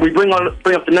did it, and we bring up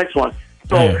the next one.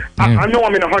 So I know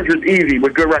I'm in the hundreds easy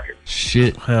with good records.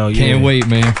 Shit, hell yeah! Can't wait,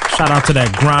 man. Shout out to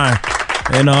that grind.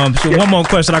 And so one more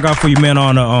question I got for you, man,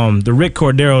 on the Rick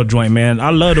Cordero joint, man. I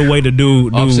love the way the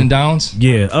dude ups and downs.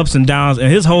 Yeah, ups and downs, and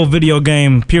his whole video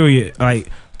game period. Like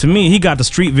to me, he got the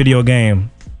street video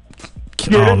game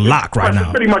on lock right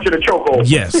now. Pretty much in a chokehold.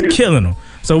 Yes, killing him.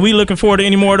 So we looking forward to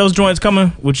any more of those joints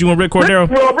coming with you and Rick Cordero?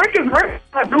 Rick is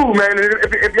my dude, man.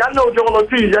 If y'all know Joell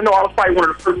Ortiz, y'all know I was probably one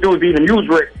of the first dudes to even use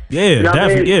Rick. Yeah,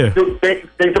 definitely, yeah.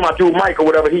 Thanks to my dude Mike or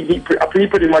whatever, he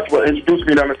pretty much introduced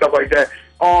me to them and stuff like that.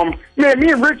 Man,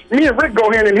 me and Rick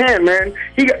go hand in hand, man.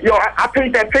 I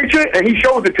paint that picture and he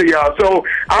shows it to y'all. So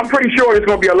I'm pretty sure there's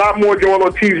gonna be a lot more Joell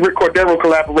Ortiz, Rick Cordero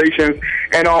collaborations,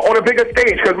 and on a bigger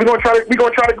stage because we're gonna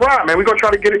try to grind, man. We're gonna try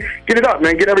to get it up,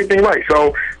 man. Get everything right.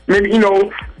 So maybe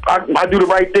I do the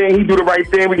right thing, he do the right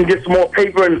thing. We can get some more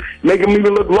paper and make him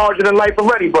even look larger than life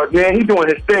already. But man, he doing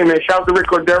his thing, man. Shout out to Rick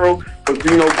Cordero for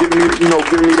giving me those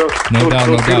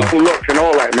beautiful looks and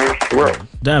all that, man. World.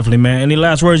 Definitely, man. Any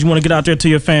last words you want to get out there to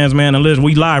your fans, man? And listen,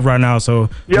 we live right now, so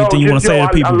anything you want to say to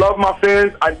people? I love my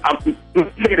fans. I'm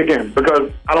say it again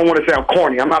because I don't want to say I'm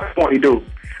corny. I'm not a corny dude.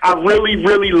 I really,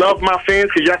 really love my fans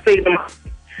because y'all say them.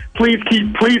 Please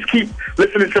keep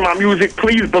listening to my music.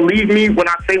 Please believe me when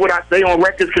I say what I say on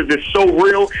records because it's so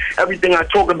real. Everything I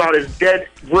talk about is dead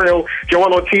real.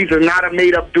 Joell Ortiz is not a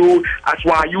made-up dude. That's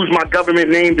why I use my government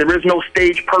name. There is no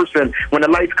stage person. When the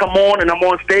lights come on and I'm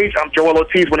on stage, I'm Joell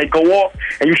Ortiz. When they go off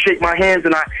and you shake my hands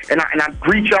and I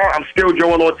greet y'all, I'm still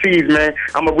Joell Ortiz, man.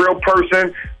 I'm a real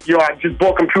person. I just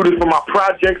bought computers for my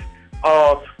projects.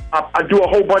 I do a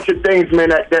whole bunch of things,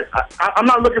 man, I'm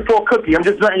not looking for a cookie. I'm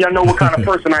just letting y'all know what kind of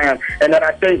person I am and that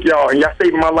I thank y'all. And y'all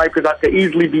saved my life because I could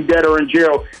easily be dead or in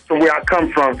jail from where I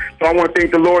come from. So I want to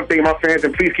thank the Lord, thank my fans,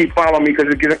 and please keep following me because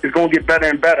it's going to get better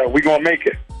and better. We're going to make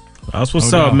it. That's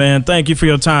what's up, man. Thank you for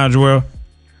your time, Joell.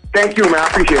 Thank you, man. I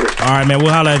appreciate it. All right, man.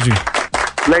 We'll holler at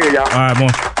you. Later, y'all. All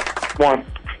right, one.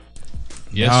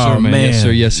 Yes, sir,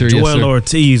 man. Yes, sir. Joell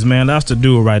Ortiz, man. That's the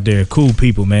dude right there. Cool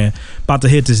people, man. About to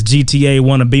hit this GTA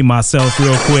Wanna Be Myself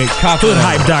real quick.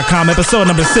 Hoodhype.com, episode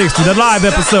number 60. The live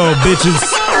episode, bitches.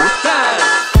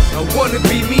 I wanna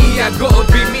be me, I gotta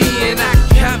be me, and I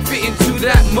can't fit into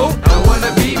that mold. I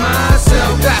wanna be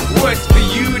myself. If that works for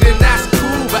you, then that's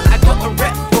cool, but I got a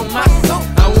rep for myself.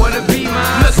 I wanna be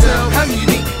myself. I'm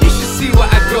unique, you should see what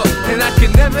I got, and I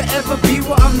can never ever be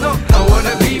what I'm not. I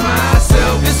wanna be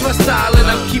myself. This my style and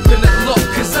I'm keeping it locked,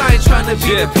 cause I ain't trying to wanna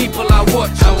be the people I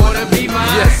watch. I wanna be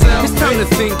myself. It's time to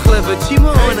think clever, cheaper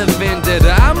on a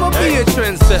vendetta. I'ma be a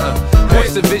trendsetter.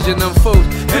 Watch the vision unfold,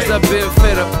 cause I've been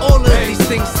fed up. All of these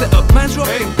things set up. Man's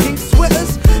rocking pink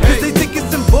sweaters, cause they think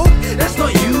it's in vogue. That's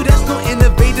not you, that's not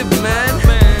innovative, man.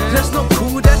 That's not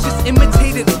cool, that's just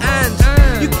imitated. And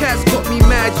you cats got me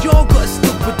mad, y'all gotta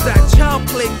stop with that child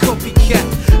play copycat.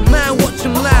 Man, watch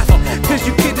them laugh, cause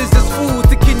you kid is just fool,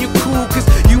 thinking you're cool, cause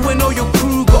you and all your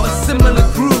crew got a similar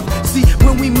groove. See,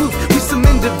 when we move, we some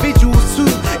individuals who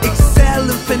excel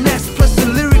and finesse, plus the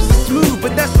lyrics are smooth,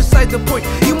 but that's beside the point.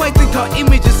 You might think our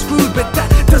image is screwed, but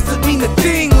that doesn't mean a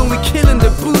thing when we killing the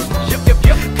booth.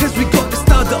 Cause we got the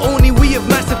style, the only we have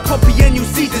massive copy and you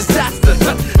see disaster.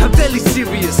 I'm deadly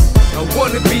serious. I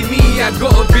wanna be me, I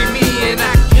gotta be me, and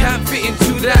I can't fit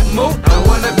into that mold. I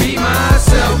wanna be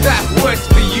myself. If that works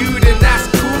for you, then that's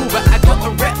cool, but I got a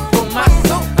rep for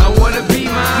myself. I wanna be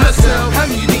myself.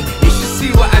 I'm unique, you should see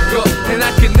what I got, and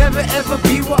I can never ever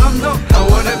be what I'm not. I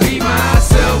wanna be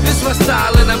myself. This my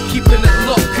style and I'm keeping it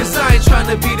locked, cause I ain't trying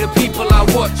to be the people I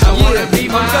watch. I wanna be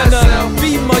myself. I'm gonna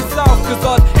be myself, cause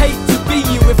I'd hate to be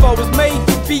you. If I was made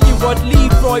to be you, I'd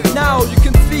leave right now. You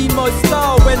can see my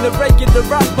style when a regular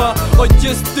rapper, I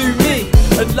just do me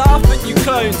and laugh at you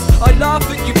clones. I laugh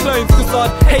at you clones, cause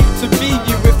I'd hate to be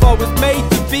you. If I was made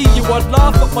to be you, I'd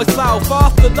laugh at myself.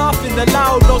 After laughing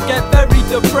aloud, I'll get very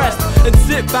depressed and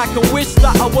sit back and wish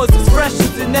that I was as fresh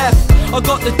as an F. I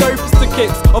got the dopest of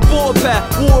kicks, I bought a pair,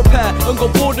 wore a pair, and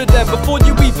got bored of them before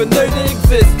you even know they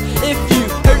exist. If you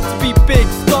hope to be big,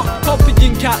 stop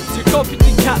copying cats. You're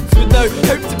copying cats with no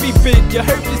hope to be big. You're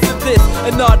hopeless of this,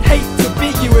 and I'd hate to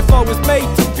be you. If I was made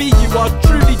to be you, I'd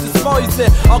truly despise it.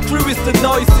 Our crew is the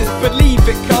nicest, believe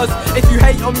it, cuz if you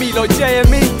hate on me like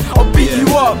JME, I'll beat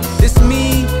you up. It's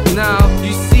me now,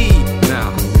 you see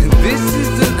now, and this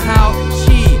isn't how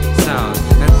she sounds,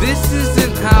 and this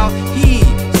isn't how he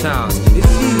sounds. It's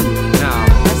you now,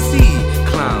 I see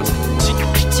clowns.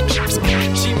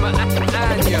 She my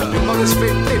Anya, your mother's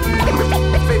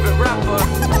favorite rapper.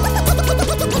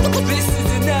 This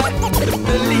isn't that,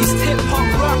 the least hip-hop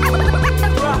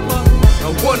rapper. I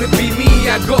wanna be me,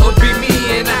 I gotta be me,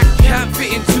 and I can't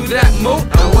fit into that mold.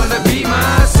 I wanna be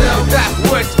myself. If that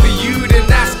works for you, then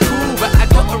that's cool, but I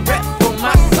got a rep for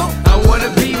myself. I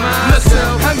wanna be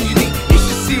myself. I'm unique, you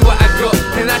should see what I got,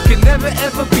 and I can never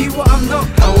ever be what I'm not.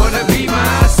 I wanna be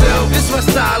myself. This my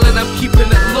style and I'm keeping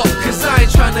it locked, cause I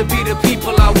ain't trying to be the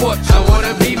people I watch. I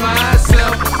wanna be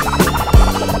myself.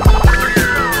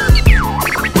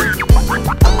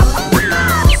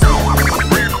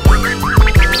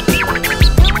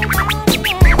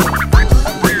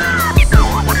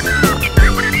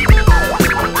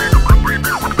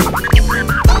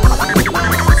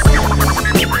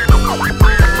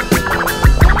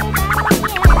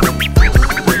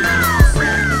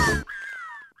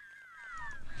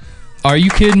 Are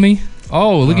you kidding me?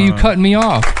 Oh, look at you cutting me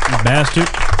off. You bastard.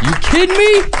 You kidding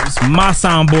me? It's my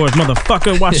soundboards,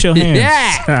 motherfucker. Wash your hands.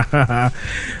 Yeah.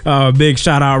 Big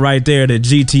shout out right there to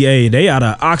GTA. They out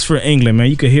of Oxford, England, man.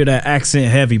 You could hear that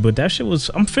accent heavy, but that shit was,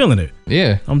 I'm feeling it.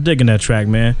 Yeah. I'm digging that track,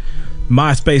 man.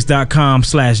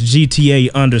 MySpace.com/GTA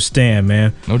understand,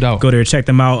 man. No doubt. Go there, check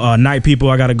them out. Night People,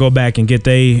 I got to go back and get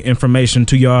their information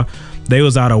to y'all. They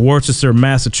was out of Worcester,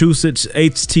 Massachusetts.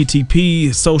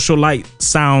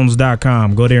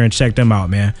 http://sociallightsounds.com. Go there and check them out,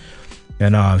 man.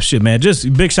 And shit, man,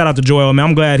 just big shout out to Joell, man.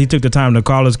 I'm glad he took the time to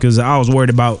call us because I was worried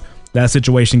about that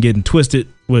situation getting twisted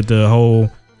with the whole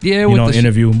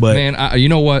interview. But man, you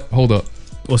know what? Hold up.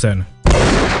 What's happening?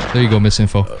 There you go, Miss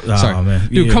Info. Sorry, man.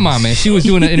 Dude, come on, man. She was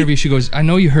doing an interview. She goes, I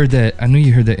know you heard that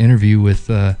interview with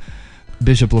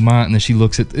Bishop Lamont, and then she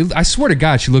looks at. I swear to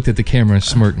God, she looked at the camera and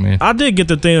smirked, man. I did get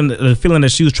the feeling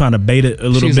that she was trying to bait it a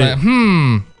little bit. She's like,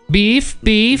 beef.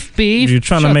 You're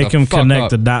trying to make him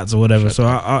connect the dots or whatever. So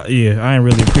I ain't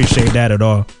really appreciate that at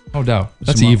all. No doubt.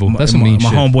 That's evil. That's some mean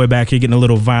shit. My homeboy back here getting a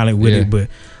little violent with it, but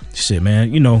shit,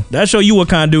 man, that show you what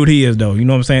kind of dude he is, though. You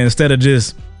know what I'm saying? Instead of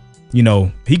just,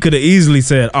 he could have easily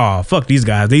said, "Oh, fuck these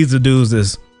guys. These are dudes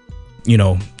that's,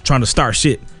 trying to start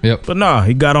shit." Yep. But nah,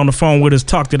 he got on the phone with us,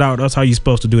 talked it out. That's how you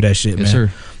supposed to do that shit, man. Yes, sir.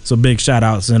 So big shout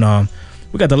outs. And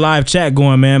we got the live chat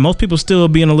going, man. Most people still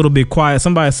being a little bit quiet.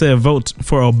 Somebody said vote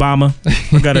for Obama.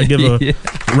 We got to give a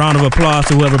round of applause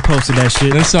to whoever posted that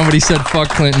shit. Then somebody said fuck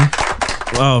Clinton.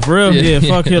 Oh, for real? Yeah,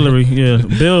 fuck Hillary. Yeah,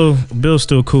 Bill's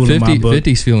still cool in my book.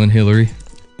 50's feeling Hillary.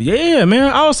 Yeah,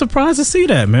 man. I was surprised to see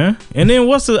that, man. And then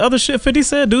what's the other shit 50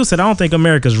 said? Dude said, I don't think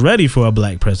America's ready for a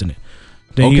black president.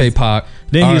 Then Pac.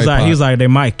 Then he's like, they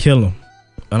might kill him.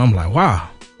 And I'm like, wow.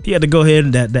 He had to go ahead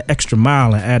and that extra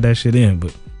mile and add that shit in.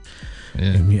 But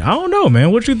Yeah. I mean, I don't know,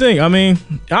 man. What you think? I mean,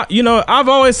 I've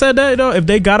always said that, though. If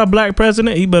they got a black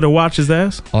president, he better watch his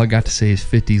ass. All I got to say is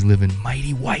 50's living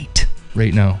mighty white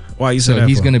right now. Why you say that?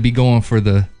 He's going to be going for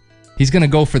he's going to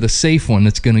go for the safe one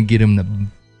that's going to get him the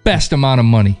best amount of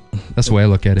money. That's the way I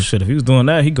look at it. Shit, if he was doing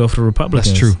that, he'd go for the Republicans.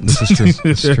 That's true. This is true.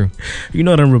 This is true. You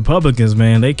know them Republicans,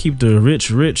 man. They keep the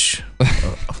rich.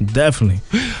 Definitely.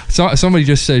 So somebody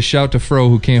just says, shout to Fro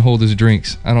who can't hold his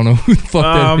drinks. I don't know who the fuck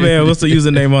that is. Oh, man. What's the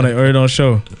username on it? Or it don't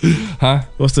show? Huh?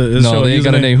 What's the No, they ain't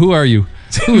got a name. Who are you?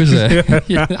 Who is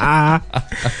that?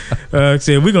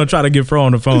 See, we're going to try to get Fro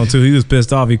on the phone, too. He was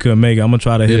pissed off he couldn't make it. I'm going to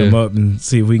try to hit him up and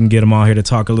see if we can get him on here to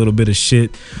talk a little bit of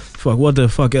shit. Fuck, what the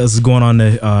fuck else is going on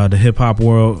in the hip-hop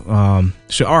world?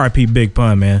 Should R.I.P. Big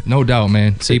Pun, man. No doubt,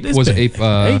 man. Was it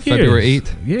February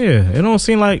 8th? Yeah, it don't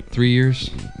seem like... 3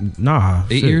 years? Nah.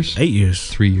 8 years? 8 years.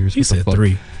 3 years. He said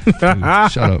 3. Dude,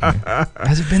 shut up, man.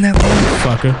 Has it been that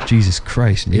long? Fucker. Jesus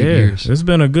Christ, 8 years. It's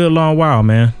been a good long while,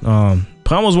 man.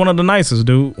 Pun was one of the nicest,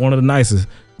 dude. One of the nicest.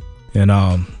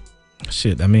 And,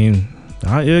 shit, I mean,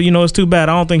 it's too bad.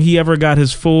 I don't think he ever got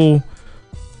his full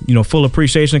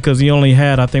appreciation because he only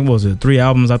had, I think, 3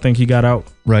 albums I think he got out.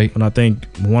 Right. And I think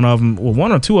one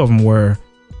or two of them were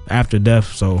after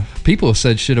death, so. People have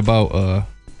said shit about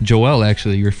Joell,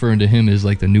 actually, referring to him as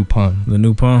like the new Pun. The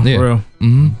new Pun? Yeah. For real?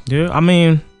 Mm-hmm. Yeah, I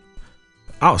mean,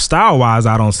 style-wise,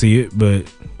 I don't see it,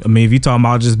 but, I mean, if you're talking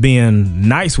about just being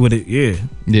nice with it, yeah.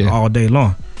 All day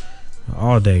long.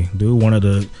 All day. Dude, one of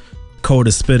the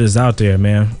coldest spitters out there,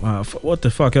 man. What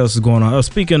the fuck else is going on?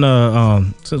 Speaking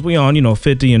of, since we on,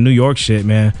 50 in New York shit,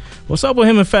 man. What's up with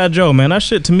him and Fat Joe, man? That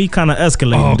shit to me kind of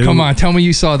escalating, dude. Come on. Tell me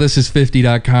you saw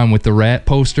thisis50.com with the rat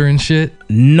poster and shit.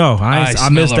 No, I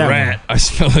missed that rat. one. I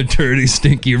smell a dirty,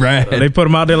 stinky rat. They put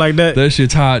him out there like that? That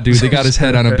shit's hot, dude. They got his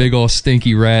head on a big old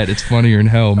stinky rat. It's funnier than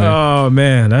hell, man. Oh,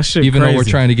 man. That shit Even crazy. though we're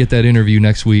trying to get that interview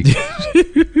next week.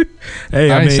 Hey,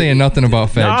 I ain't saying nothing about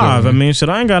Fat Joe. I mean, shit,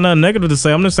 I ain't got nothing negative to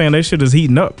say. I'm just saying that shit is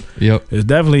heating up. Yep. It's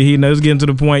definitely heating up. It's getting to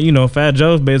the point, Fat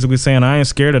Joe's basically saying, I ain't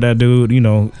scared of that dude,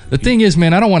 The thing is,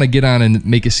 man, I don't want to get on and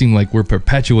make it seem like we're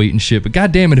perpetuating shit, but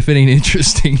goddamn it if it ain't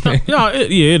interesting, man.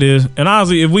 It is. And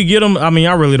honestly, if we get him, I mean,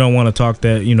 I really don't want to talk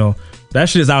that, that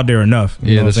shit's out there enough.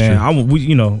 You know what I'm saying?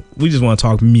 True. We just want to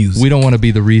talk music. We don't want to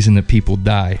be the reason that people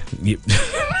die. Yep.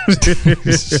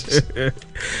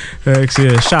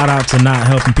 Shout out to not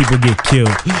helping people get killed.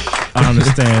 I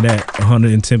understand that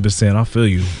 110%. I feel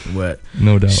you. But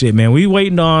no doubt. Shit, man, we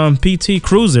waiting on PT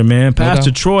Cruiser, man.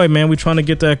 Pastor Troy, man, we trying to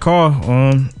get that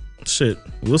car. Shit,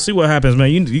 we'll see what happens,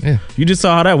 man. You just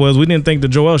saw how that was. We didn't think the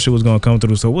Joell shit was gonna come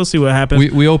through, so we'll see what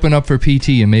happens. We open up for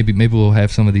PT, and maybe we'll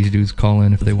have some of these dudes call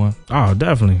in if they want. Oh,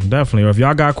 definitely. Or if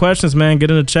y'all got questions, man,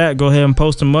 get in the chat. Go ahead and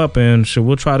post them up, and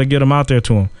we'll try to get them out there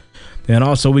to them. And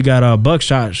also, we got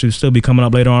Buckshot. She'll still be coming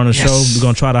up later on in the show. We're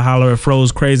gonna try to holler at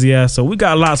Fro's crazy ass. So we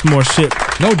got lots more shit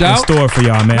in store for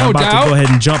y'all, man. I'm about to go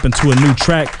ahead and jump into a new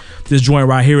track. This joint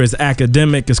right here is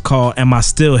academic. It's called Am I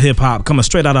Still Hip Hop? Coming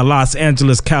straight out of Los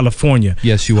Angeles, California.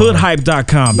 Yes, you are.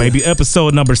 Hoodhype.com, baby.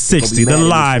 Episode number 60, the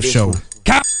live show.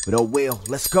 But oh well,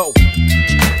 let's go.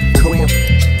 Come on.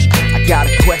 I got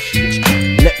a question.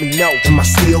 Let me know. Am I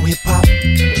still hip hop?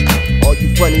 All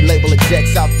you funny label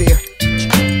execs out there,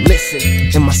 listen.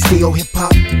 Am I still hip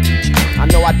hop? I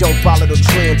know I don't follow the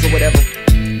trends or whatever.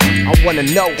 I wanna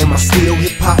know. Am I still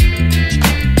hip hop?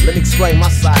 Let me explain my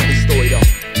side of the story though.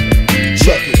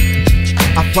 Check it.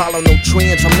 I follow no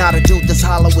trends, I'm not a dude that's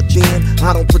hollow within.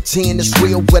 I don't pretend it's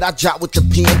real, but I jot with the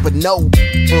pen. But no,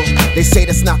 they say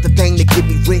that's not the thing that get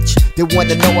me rich. They want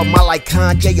to know am I like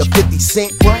Kanye or 50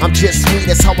 Cent? I'm just me,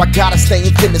 that's how I gotta stay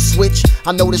and finna switch.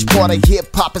 I know this part of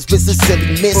hip-hop is business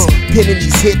silly miss. Pinning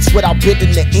these hits without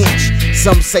bending the inch.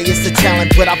 Some say it's a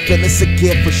talent, but I feel it's a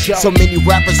gift for sure. So many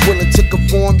rappers willing to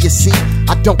conform, you see.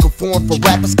 I don't conform for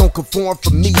rappers, gon' conform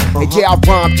for me. And yeah, I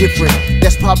rhyme different.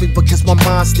 That's probably because my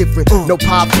mind's different. No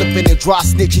pie flipping and dry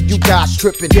snitching, you guys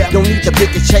tripping. Don't need the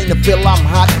biggest chain to feel I'm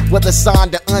hot. Whether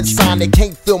signed or unsigned, they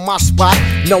can't fill my spot.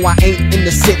 No, I ain't in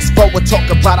the 6'4", we're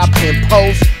talking about I been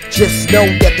posed. Just know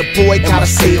that the boy gotta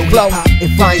still flow.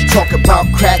 If I ain't talking about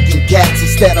cracking gats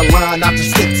instead of line, I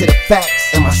just stick to the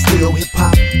facts. Am I still hip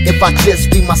hop? If I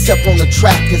just be myself on the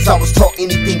track, cause I was taught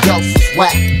anything else was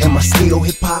whack. Am I still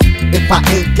hip hop? If I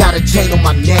ain't got a chain on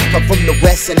my neck, I'm from the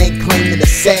West and ain't claiming a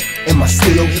set. Am I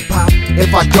still hip hop?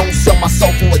 If I don't sell my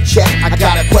soul for a check, I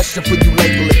got a question for you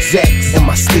label execs. Am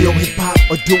I still hip hop?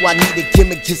 Or do I need a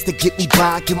gimmick just to get me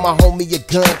by? Give my homie a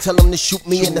gun, tell him to shoot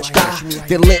me in the thigh.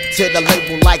 Then limp to the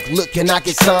label like, look, can I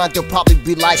get signed? They'll probably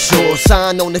be like, sure,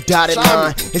 sign on the dotted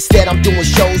line. Instead I'm doing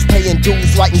shows, paying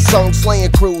dues, writing songs,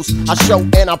 slaying crews. I show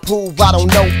and I prove, I don't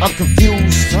know, I'm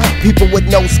confused. People with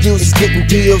no skills is getting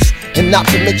deals, and not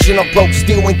to mention I'm broke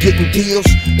still and getting deals.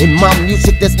 In my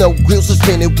music there's no grills or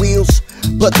spinning wheels,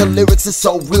 but the lyrics are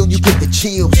so real you get the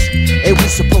chills. And we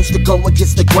supposed to go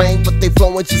against the grain, but they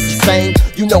flowing just the same.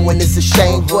 You know when it's a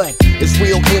shame, what? It's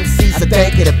real MCs, I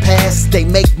think of the past. They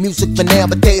make music for now,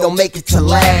 but they don't make it to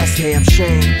last. Damn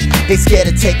shame. They scared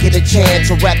of taking a chance,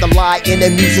 or rather lie in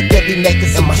their music that be making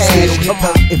some cash.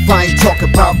 If I ain't talk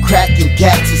about crack and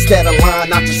gats instead of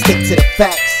lying, I just stick to the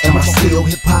facts. Am I still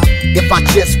hip-hop? If I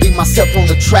just be myself on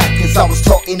the track, cause I was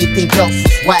taught anything else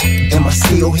was whack. Am I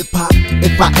still hip-hop?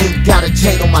 If I ain't got a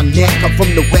chain on my neck, I'm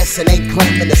from the west and ain't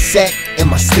claiming a set.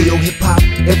 Am I still hip-hop?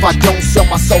 If I don't sell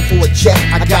my soul for a check,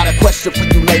 I got a question for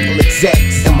you label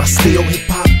execs. Am I still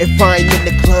hip-hop? If I ain't in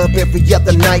the club every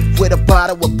other night with a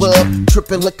bottle above,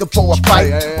 tripping looking for a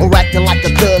fight, or acting like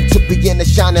a thug to be in the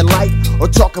shining light, or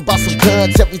talk about some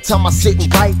guns every time I sit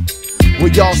and write. Well,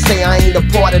 y'all say I ain't a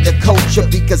part of the culture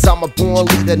because I'm a born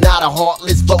leader, not a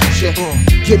heartless vulture.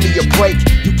 Give me a break,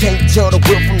 you can't tell the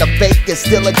real from the fake. There's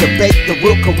still a debate, the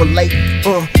real can relate.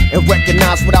 And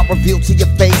recognize what I reveal to your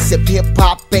face. If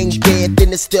hip-hop ain't dead,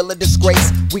 then it's still a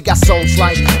disgrace. We got songs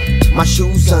like my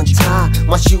shoes untied,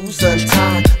 my shoes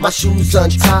untied, my shoes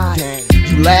untied.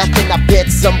 You laughing, I bet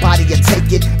somebody will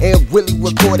take it and really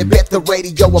record it. Bet the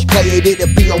radio will play it, it'll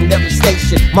be on every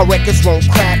station. My records won't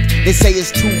crack, they say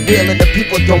it's too real and the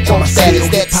people don't want that. Is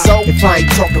that so? If I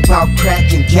ain't talk about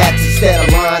crack and gats instead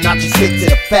of lying, I just stick to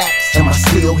the facts. Am I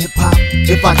still hip-hop?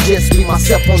 If I just be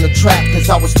myself on the track, cause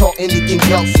I was taught anything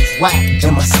else was whack.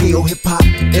 Am I still hip-hop?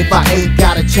 If I ain't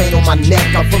got a chain on my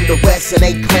neck, I'm from the west and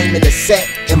ain't claiming a set.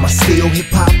 Am I still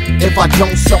hip-hop? If I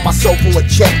don't sell my soul for a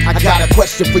check, I got a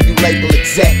question for you label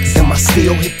execs. Am I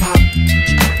still hip-hop?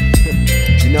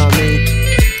 You know what I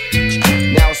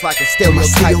mean? Now it's like a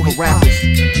stereotype for rappers.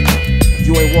 If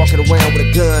you ain't walking around with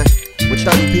a gun with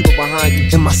 30 people behind you,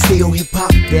 am I still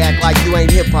hip-hop? They act like you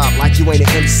ain't hip-hop, like you ain't an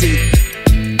MC.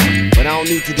 But I don't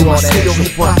need to do all that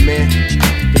extra work, man.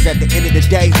 Cause at the end of the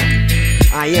day,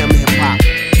 I am hip-hop.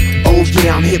 Oh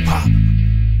yeah, I'm hip-hop.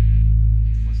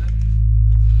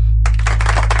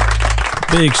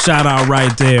 Big shout out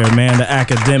right there, man. The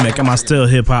Academic. Am I still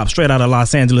hip hop? Straight out of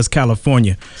Los Angeles,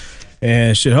 California.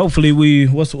 And shit, hopefully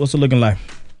what's it looking like?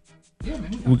 Yeah,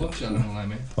 man. We got Buckshot on the line,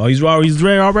 man. Oh, he's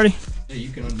ready already? Yeah, you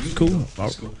can unmute. Cool.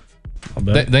 That's cool.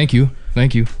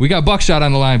 Thank you. We got Buckshot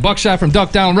on the line. Buckshot from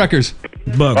Duck Down Records.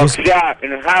 Buckshot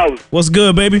in the house. What's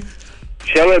good, baby?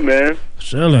 Chilling, man.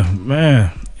 Chilling,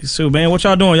 man. So, man, what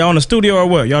y'all doing? Y'all in the studio or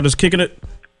what? Y'all just kicking it?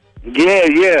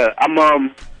 Yeah.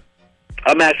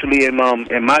 I'm actually in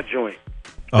my joint.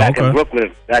 Back in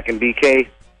Brooklyn, back in BK.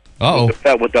 With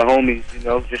the homies, you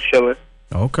know, just chilling.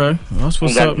 Okay. That's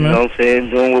what's up, man. You know what I'm saying?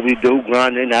 Doing what we do,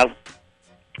 grinding out,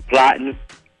 plotting.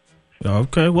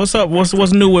 Okay. What's up?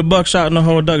 What's new with Buckshot and the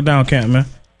whole Duck Down camp, man?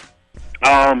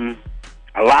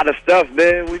 A lot of stuff,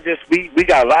 man. We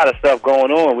got a lot of stuff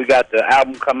going on. We got the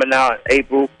album coming out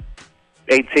April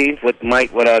 18th with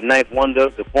Ninth Wonder,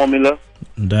 The Formula.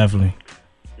 Definitely.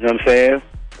 You know what I'm saying?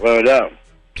 Word up.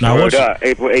 Word up.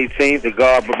 April 18th, the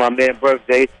God of my man's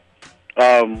birthday.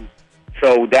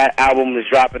 So that album is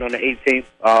dropping on the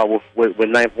 18th with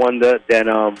Ninth Wonder.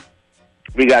 Then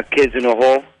we got Kids in the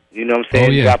Hall. You know what I'm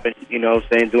saying? Dropping, you know what I'm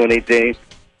saying, doing their thing.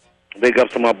 Big up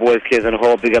to my boys, Kids in the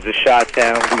Hall. Big up to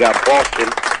Chi-Town. We got Boston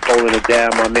holding it down.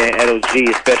 My man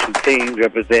LOG, special team,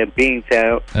 represent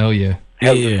Beantown. Hell yeah.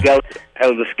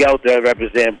 Helter Skelter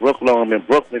represent Brooklyn and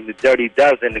Brooklyn, the Dirty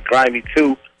Dozen, the Grimy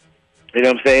 2. You know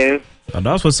what I'm saying?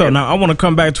 That's what's up. Now, I want to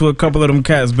come back to a couple of them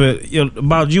cats, but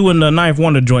about you and the Ninth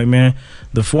Wonder joint, man,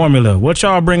 The Formula. What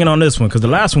y'all bringing on this one? Because the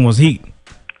last one was heat.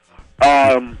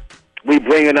 We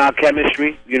bringing our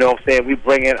chemistry. You know what I'm saying? We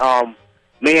bringing,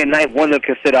 me and Ninth Wonder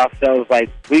consider ourselves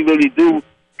we really do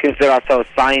consider ourselves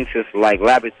scientists, like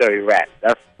laboratory rats.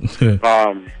 That's,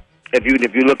 if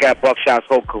you look at Buckshot's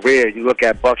whole career, you look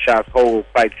at Buckshot's whole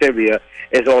criteria,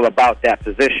 it's all about that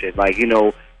position. Like, you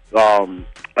know,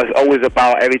 it's always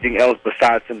about everything else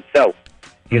besides himself.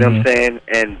 You know what I'm saying?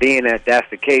 And being that that's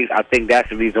the case, I think that's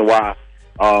the reason why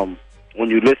when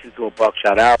you listen to a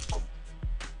Buckshot album,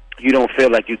 you don't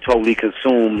feel like you're totally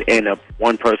consumed in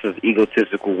one person's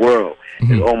egotistical world.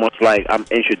 It's almost like I'm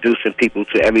introducing people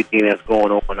to everything that's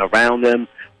going on around them,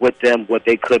 with them, what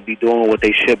they could be doing, what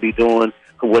they should be doing,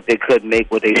 what they could make,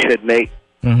 what they should make.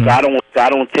 So I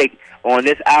don't take on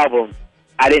this album.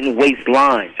 I didn't waste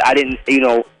lines. I didn't,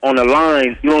 on the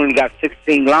lines, you only got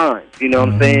 16 lines, you know what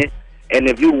I'm saying? And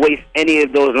if you waste any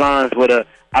of those lines with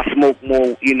I smoke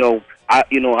more, I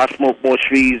smoke more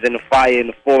trees than the fire in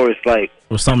the forest, like.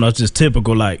 Or something that's just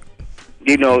typical, like.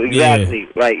 Exactly.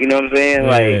 Like, you know what I'm saying? Yeah.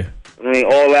 Like, I mean,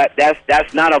 all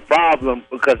that's not a problem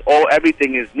because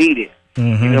everything is needed. You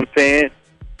know what I'm saying?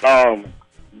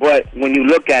 But when you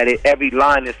look at it, every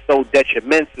line is so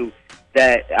detrimental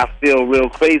that I feel real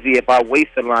crazy if I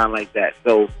waste a line like that.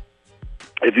 So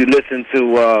if you listen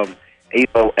to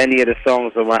any of the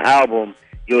songs on my album,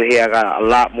 you'll hear I got a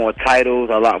lot more titles,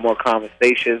 a lot more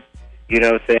conversations. You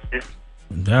know what I'm saying?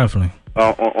 Definitely.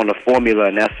 On the formula,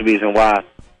 and that's the reason why,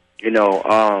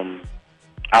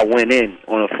 I went in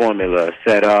on the formula.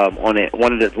 Said on it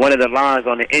one of the lines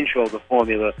on the intro of the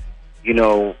formula,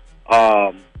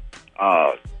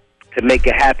 to make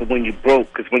it happen when you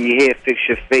broke, because when you hear "fix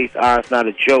your face, it's not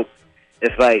a joke,"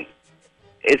 it's like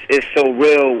it's so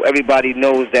real. Everybody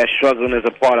knows that struggling is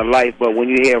a part of life, but when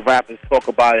you hear rappers talk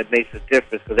about it, it makes a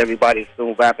difference because everybody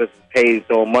assumes rappers paid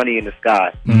throwing money in the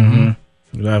sky.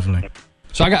 Definitely.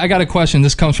 So I got a question.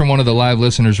 This comes from one of the live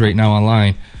listeners right now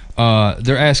online.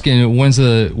 They're asking when's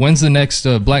the next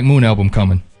Black Moon album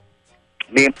coming?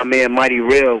 Me and my man Mighty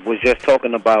Real was just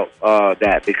talking about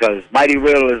that, because Mighty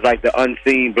Real is like the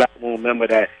unseen Black Moon member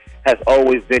that has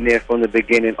always been there from the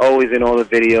beginning, always in all the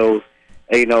videos,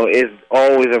 is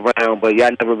always around, but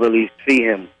y'all never really see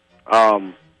him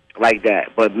like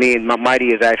that. But me and my Mighty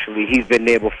is actually, he's been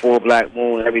there before Black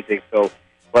Moon and everything. So,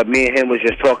 but me and him was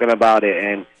just talking about it,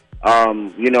 and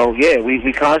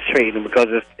we concentrating because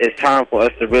it's time for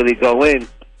us to really go in.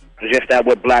 It's just that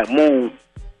with Black Moon,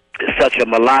 it's such a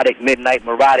melodic, midnight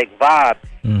melodic vibe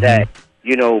that,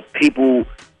 people,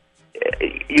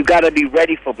 you got to be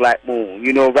ready for Black Moon.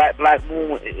 Black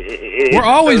Moon. We're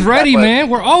always ready, man.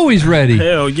 We're always ready.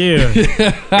 Hell yeah.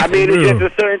 I mean, it's just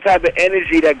a certain type of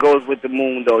energy that goes with the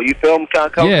moon, though. You feel me? Trying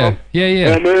to come from? Yeah. You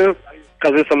know what I mean?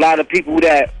 Because it's a lot of people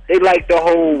that, they like the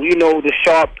whole, the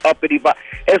sharp, uppity vibe.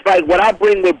 It's like what I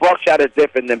bring with Buckshot is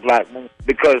different than Black Moon,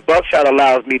 because Buckshot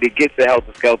allows me to get to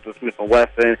Helter Skelter, Smith &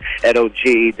 Wesson,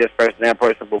 LOG, this person, that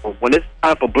person. But when it's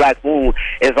time for Black Moon,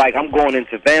 it's like I'm going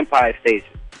into vampire stages.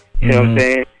 You know what I'm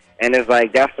saying? And it's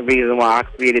like, that's the reason why I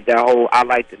created that whole I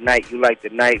like the night, you like the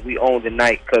night, we own the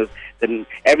night, because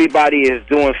everybody is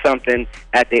doing something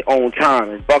at their own time.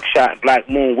 And Buckshot and Black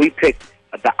Moon, we picked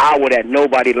the hour that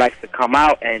nobody likes to come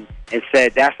out and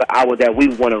said that's the hour that we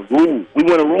want to rule. We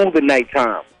want to rule the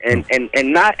nighttime, and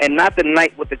not the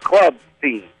night with the club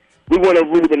scene. We want to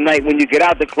rule the night when you get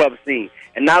out the club scene,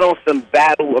 and not on some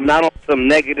battle, or not on some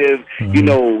negative. We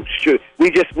own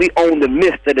the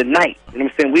mist of the night. You know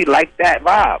what I'm saying? We like that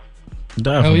vibe.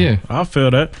 Definitely. Hell yeah, I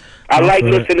feel that. I like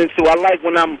listening to. I like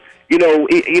when I'm.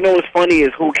 What's funny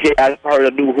is Who Kid. I heard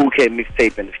a new Who Kid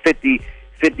mixtape, and 50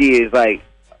 is like.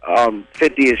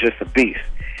 50 is just a beast,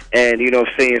 and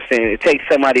saying it takes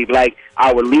somebody like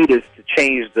our leaders to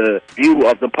change the view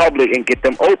of the public and get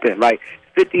them open. Like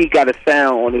 50 got a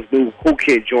sound on this new Who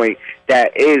Kid joint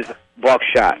that is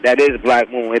Buckshot, that is Black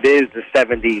Moon, it is the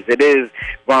 70s, it is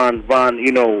Ron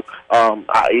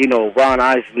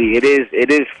Isley, it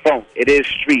is funk, it is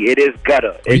street, it is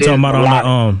gutter. Are you talking about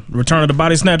on the Return of the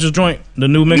Body Snatchers joint, the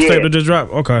new mixtape that just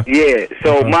dropped? Okay. Yeah.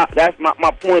 So my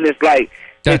point is like.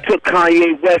 It took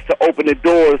Kanye West to open the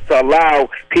doors to allow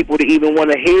people to even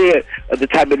want to hear the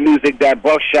type of music that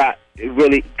Buckshot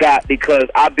really got, because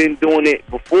I've been doing it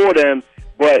before them,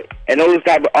 and those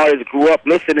type of artists grew up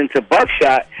listening to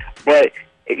Buckshot, but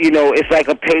it's like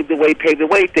a paved the way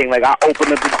thing. Like I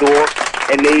opened up the door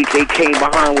and they came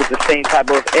behind with the same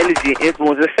type of energy and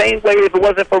influence. The same way if it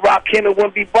wasn't for Rakim, it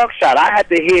wouldn't be Buckshot. I had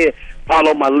to hear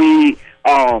Follow My Lead.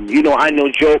 I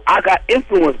Know Joe. I got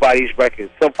influenced by these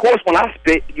records. So, of course, when I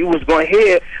spit, you was going to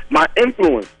hear my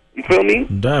influence. You feel me?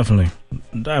 Definitely.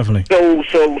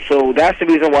 So that's the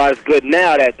reason why it's good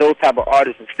now that those type of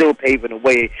artists are still paving the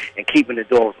way and keeping the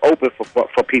doors open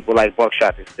for people like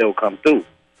Buckshot to still come through.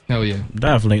 Hell yeah.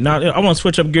 Definitely. Now, I want to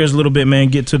switch up gears a little bit, man,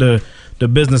 get to the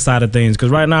business side of things, because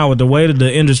right now, with the way that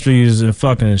the industry is in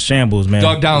fucking shambles, man.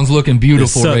 Dog Down's looking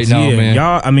beautiful right now, man.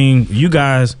 Y'all, you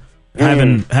guys...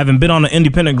 Having been on the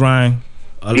independent grind,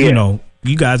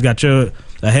 you guys got a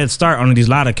head start on these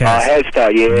lot of cats. Head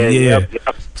start, yeah. Yep.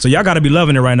 So y'all got to be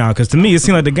loving it right now, because to me, it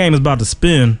seems like the game is about to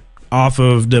spin off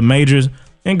of the majors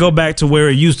and go back to where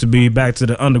it used to be, back to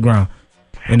the underground.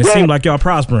 And it seemed like y'all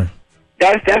prospering.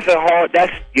 That's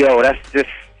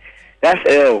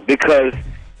ill, because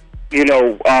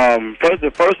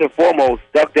first and foremost,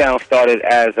 Duck Down started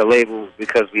as a label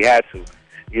because we had to,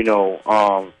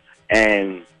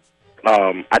 and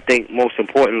I think most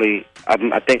importantly,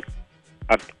 I think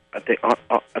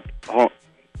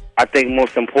I think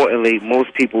most importantly,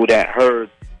 most people that heard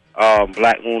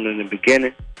Black Moon in the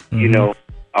beginning, you know,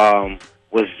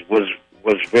 was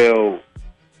real.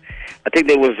 I think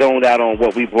they were zoned out on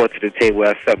what we brought to the table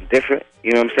as something different.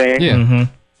 You know what I'm saying? Yeah.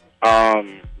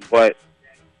 But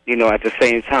you know, at the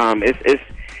same time, it's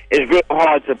real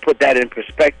hard to put that in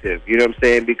perspective. You know what I'm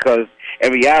saying? Because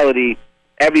in reality,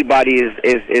 everybody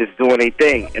is doing a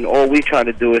thing, and all we trying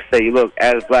to do is say, look,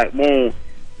 as Black Moon,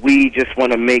 we just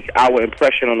want to make our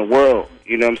impression on the world.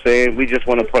 You know what I'm saying? We just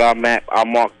want to put our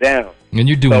mark down. And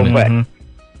you're doing it.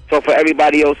 So for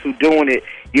everybody else who's doing it,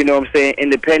 you know what I'm saying,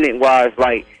 independent-wise,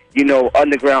 like, you know,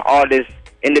 underground artists,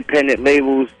 independent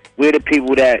labels, we're the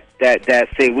people that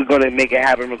say we're going to make it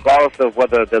happen regardless of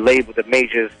whether the label, the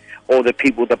majors, or the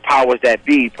people, the powers that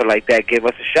be, put like that, give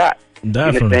us a shot. Definitely.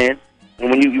 You understand? And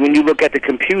when you look at the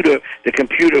computer,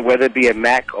 whether it be a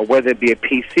Mac or whether it be a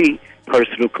PC,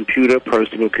 personal computer,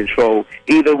 personal control,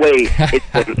 either way,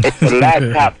 it's the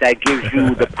laptop that gives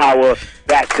you the power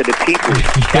back to the people.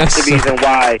 That's the reason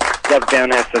why Duck Down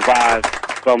has survived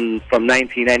from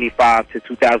 1995 to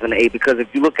 2008, because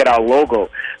if you look at our logo,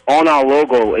 on our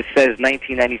logo, it says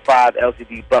 1995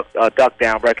 LCD Duck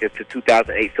Down Records to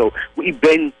 2008. So we've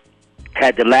been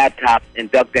had the laptop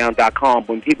and duckdown.com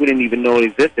when people didn't even know it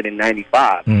existed in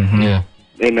 95. Yeah.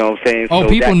 You know what I'm saying? Oh, so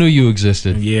people knew you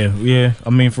existed. Yeah. I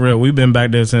mean, for real, we've been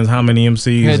back there since how many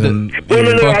MCs? Yeah,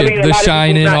 the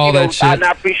Shining, all that shit.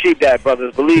 I appreciate that,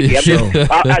 brothers. Believe me.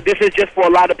 This is just for a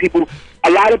lot of people.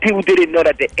 A lot of people didn't know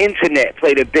that the internet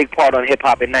played a big part on hip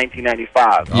hop in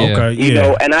 1995. Yeah. Okay, you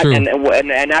know, and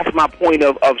that's my point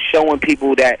of showing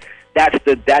people that that's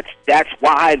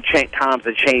why times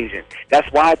are changing. That's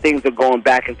why things are going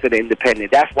back into the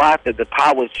independent. That's why the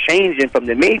power's changing from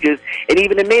the majors, and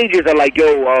even the majors are like,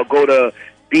 yo, go to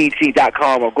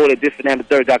BT.com or go to this and that and the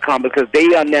third.com, because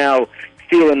they are now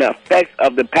feeling the effects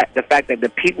of the fact that the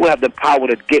people have the power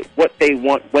to get what they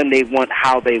want, when they want,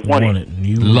 how they want it.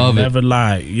 You love never it.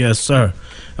 lie. Yes, sir.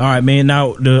 All right, man.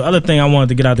 Now, the other thing I wanted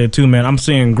to get out there too, man, I'm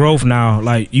seeing growth now.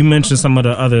 Like, you mentioned some of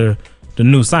the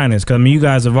new signings, because I mean, you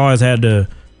guys have always had the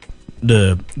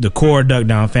core Duck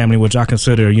Down family, which I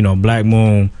consider, you know, Black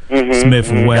Moon, Smith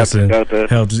and Wesson,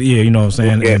 Health, yeah, you know what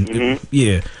I'm saying?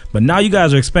 Yeah, but now you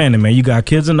guys are expanding, man. You got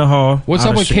Kids in the Hall. What's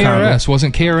up with Chicago. KRS?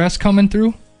 Wasn't KRS coming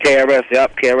through? KRS,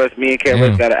 yep, KRS. Me and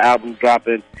KRS got an album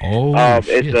dropping. Oh,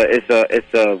 it's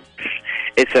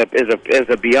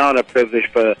a beyond a privilege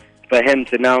for him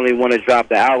to not only want to drop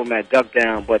the album at Duck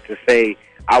Down, but to say,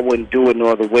 I wouldn't do it no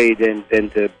other way than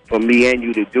for me and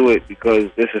you to do it, because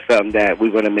this is something that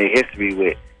we're going to make history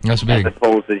with. That's big. As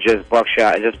opposed to just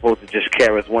Buckshot, as opposed to just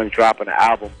KRS One dropping an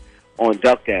album on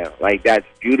Duck Down. Like, that's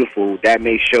beautiful. That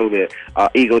may show the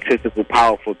egotistical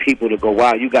power for people to go,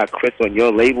 wow, you got Chris on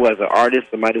your label as an artist,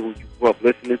 somebody who you grew up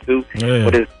listening to. Yeah.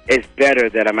 But it's better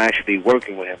that I'm actually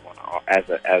working with him as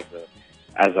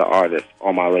an artist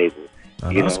on my label.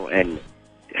 You know, and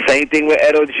same thing with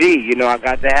Edo G. You know, I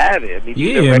got to have it. I mean,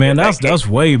 yeah, man, that's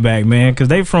way back, man, because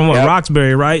they from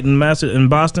Roxbury, right, in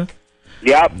Boston.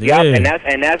 Yep. And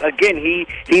that's again,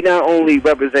 he not only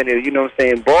represented, you know what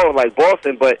I'm saying,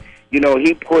 Boston, but you know,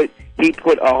 he put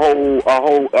a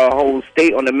whole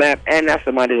state on the map, and that's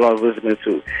somebody who I was listening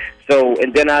to. So,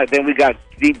 and then we got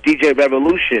DJ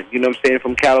Revolution, you know what I'm saying,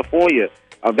 from California,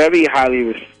 a very highly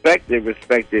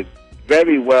respected,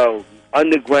 very well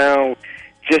underground.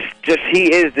 Just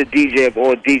he is the DJ of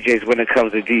all DJs when it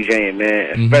comes to DJing,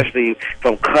 man. Especially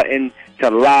from cutting to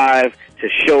live to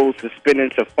shows to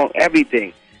spinning to funk,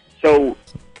 everything. So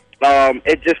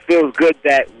it just feels good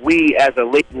that we as a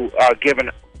label are giving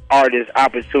artists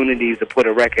opportunities to put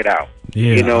a record out.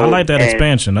 Yeah, you know? I like that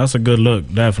expansion. That's a good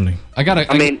look, definitely.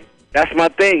 I mean, that's my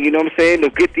thing, you know what I'm saying? To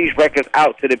get these records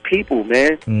out to the people,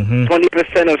 man.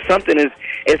 20% of something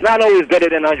it's not always better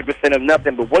than 100% of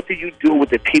nothing, but what do you do with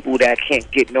the people that can't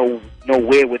get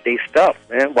nowhere with their stuff,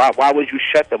 man? Why would you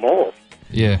shut them off?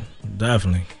 Yeah,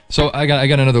 definitely. So I got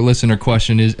another listener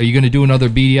question. Are you going to do another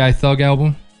BDI Thug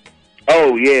album?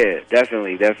 Oh yeah,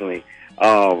 definitely.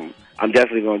 I'm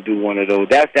definitely going to do one of those.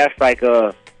 That's like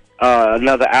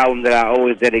another album that I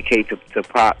always dedicate to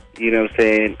Pop. You know what I'm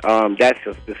saying? That's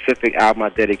a specific album I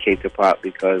dedicate to Pop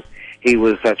because he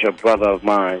was such a brother of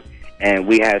mine, and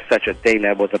we had such a thing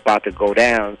that was about to go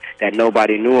down that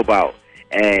nobody knew about.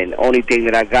 And only thing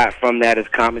that I got from that is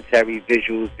commentary,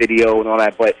 visuals, video, and all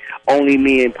that. But only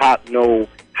me and Pop know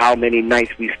how many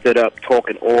nights we stood up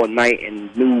talking all night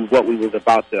and knew what we was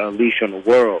about to unleash on the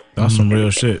world. That's some real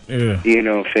shit, yeah. You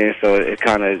know what I'm saying? So it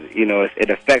kind of, you know, it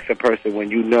affects a person when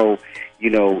you know,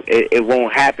 it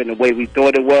won't happen the way we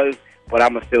thought it was, but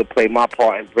I'm going to still play my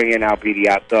part in bringing out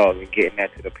BDI Thug and getting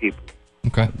that to the people.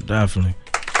 Okay. Definitely.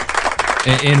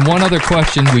 And one other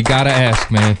question we gotta ask,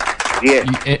 man.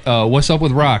 Yeah. What's up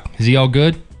with Rock? Is he all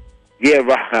good? Yeah,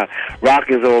 Rock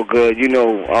is all good. You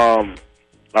know,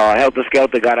 Helter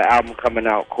Skelter got an album coming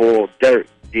out called Dirt,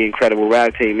 The Incredible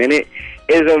Rap Team. And it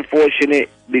is unfortunate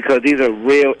because these are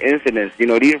real incidents. You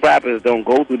know, these rappers don't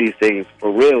go through these things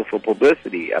for real, for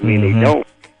publicity. I mean, they don't.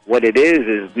 What it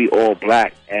is we all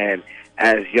black. And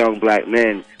as young black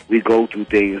men, we go through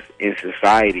things in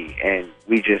society. And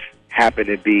we just happen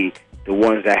to be the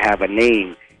ones that have a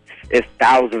name. It's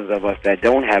thousands of us that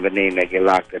don't have a name that get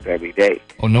locked up every day.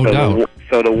 Oh, no doubt.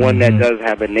 So the one that does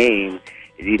have a name,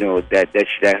 you know, that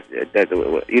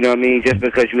you know what I mean? Just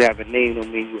because you have a name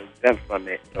don't mean you're exempt from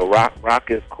it. So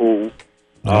Rock is cool.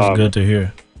 That's good to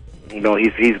hear. You know,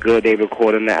 he's good. They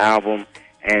recording the album,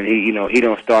 and he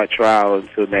don't start trial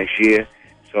until next year.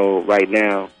 So right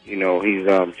now, you know, he's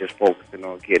just focusing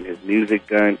on getting his music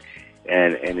done,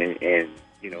 and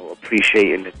you know,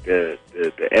 appreciating the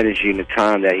energy and the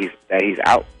time that he's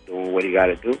out doing what he got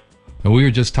to do. And we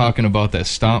were just talking about that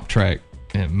Stomp track,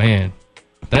 and man,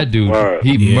 that dude,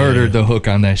 he murdered the hook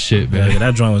on that shit, man. Yeah,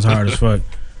 that joint was hard as fuck.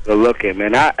 Good looking,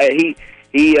 man. The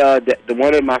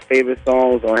one of my favorite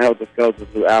songs on Helter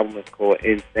Skelter's new album is called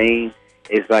Insane.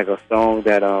 It's like a song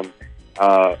that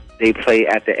they play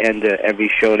at the end of every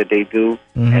show that they do,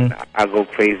 and I go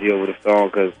crazy over the song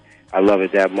because I love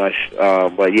it that much.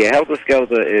 But yeah, Helter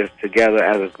Skelter is together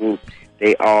as a group.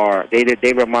 They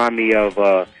remind me of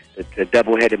the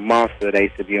double-headed monster that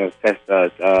used to be on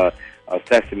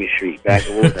Sesame Street back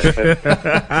in the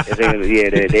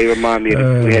they remind me of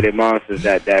the two-headed monsters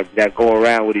that go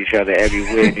around with each other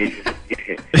everywhere. You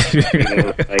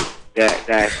know, like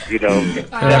that. You know,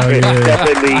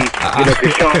 definitely. You know,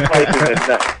 'cause Sean Price is a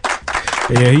nut.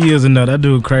 Yeah, he is a nut. That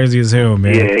dude crazy as hell,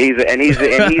 man. Yeah, he's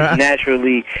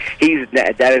naturally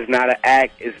that is not an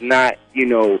act. It's not, you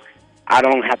know, I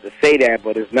don't have to say that,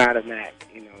 but it's not an act.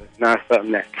 You know, it's not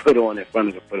something that's put on in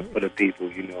front of for the people.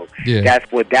 You know,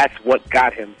 that's what got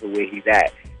him to where he's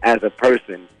at as a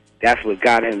person. That's what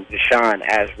got him to shine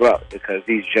as Ruck, because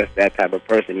he's just that type of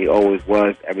person. He always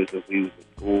was ever since we was in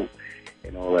school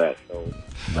and all that.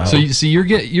 So you see, you're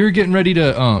getting ready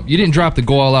to you didn't drop the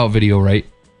Go All Out video, right?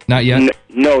 Not yet?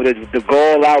 No, the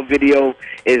Go All Out video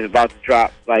is about to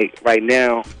drop, like, right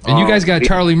now. And you guys got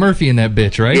Charlie Murphy in that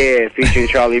bitch, right? Yeah, featuring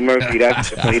Charlie Murphy.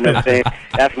 That's, you know what I'm saying?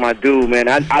 That's my dude, man.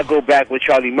 I go back with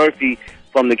Charlie Murphy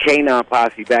from the K9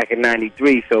 Posse back in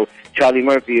 '93, so Charlie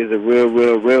Murphy is a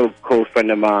real close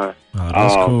friend of mine. Oh,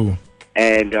 that's cool.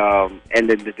 And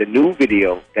the new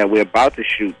video that we're about to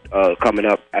shoot coming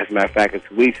up, as a matter of fact, in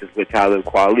 2 weeks, is with Talib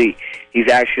Kweli. He's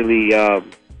actually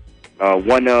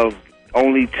one of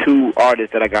only 2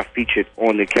 artists that I got featured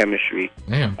on the Chemistry.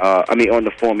 Damn. On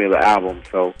the Formula album.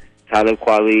 So Talib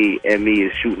Kweli and me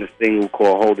is shooting a single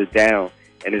called Hold It Down.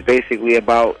 And it's basically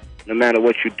about, no matter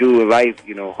what you do in life,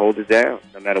 you know, hold it down.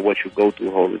 No matter what you go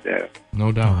through, hold it down.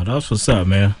 No doubt. Oh, that's what's up,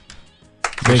 man.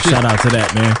 Big shout out to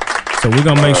that, man. So we're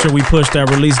going to make sure we push that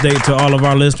release date to all of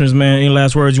our listeners, man. Any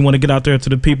last words you want to get out there to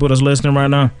the people that's listening right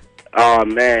now? Oh,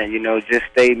 man, you know, just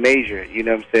stay major. You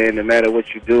know what I'm saying? No matter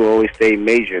what you do, always stay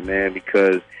major, man,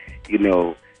 because, you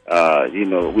know,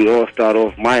 we all start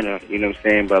off minor, you know what I'm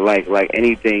saying? But like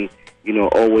anything, you know,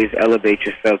 always elevate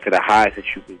yourself to the highest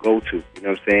that you can go to, you know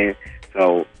what I'm saying?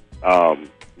 So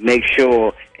make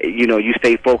sure, you know, you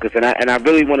stay focused. And I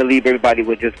really want to leave everybody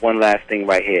with just one last thing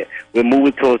right here. We're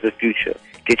moving towards the future.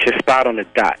 Get your spot on the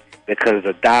dot, because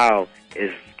the dial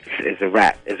is a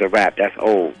wrap. That's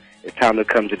old. It's time to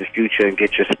come to the future and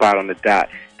get your spot on the dot.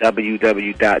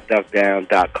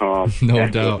 www.duckdown.com. No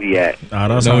That's doubt. Where we at. Oh,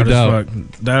 that's hard as fuck.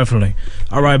 Definitely.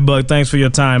 All right, Buck. Thanks for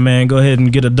your time, man. Go ahead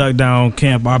and get a Duck Down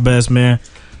camp. Our best, man.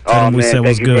 Tell them we said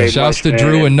what's good. Shouts to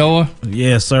Drew and Noah.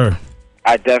 Yes, sir.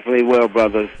 I definitely will,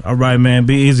 brothers. All right, man.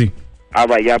 Be easy. All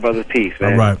right, y'all brothers. Peace,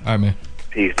 man. All right, man.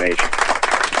 Peace, major.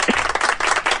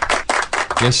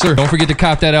 Yes, sir. Don't forget to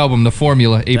cop that album, The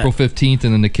Formula, April 15th,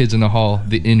 and then The Kids in the Hall,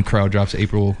 The In Crowd, drops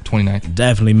April 29th.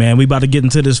 Definitely, man. We about to get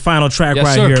into this final track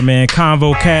here, man.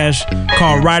 Convo Cash,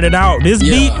 called Ride It Out. This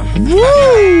beat,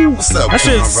 woo! What's up, that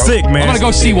shit's sick, man. I'm going to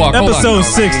go C-Walk. Episode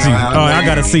 60. Oh, I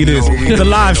got to see this. It's a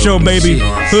live show, baby.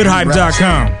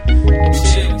 Hoodhype.com.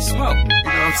 Smoke. You know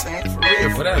what I'm saying? For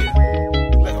real, whatever.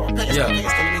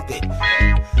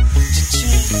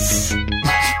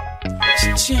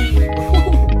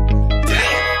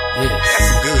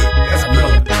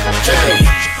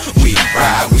 We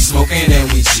ride, we smoking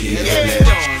and we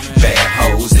chillin'. Bad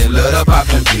hoes that love to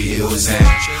poppin' pills, and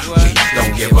we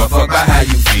don't give a fuck about how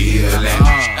you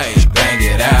feelin'. Bang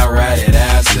it out, ride it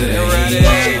out to the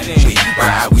end. We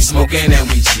ride, we smoking and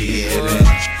we chillin'.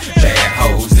 Bad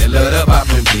hoes that love to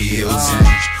poppin'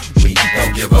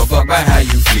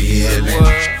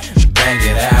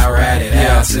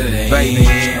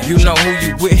 know who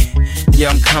you with. Yeah,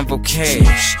 I'm Combo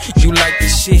Cash. You like the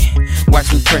shit?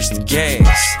 Watch me press the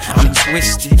gas. I'm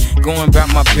twisted, going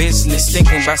about my business,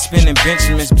 thinking about spending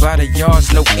Benjamins by the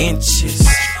yards, no inches.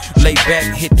 Lay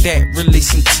back, hit that,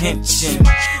 release some tension.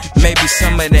 Maybe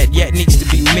some of that yet needs to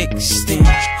be mixed in.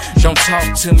 Don't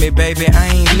talk to me, baby, I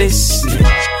ain't listening.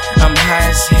 I'm high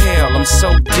as hell, I'm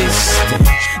so distant.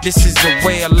 This is a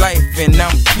way of life and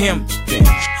I'm pimping.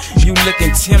 You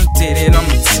looking tempted and I'm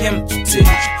tempted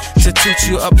to toot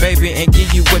you up, baby, and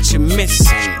give you what you're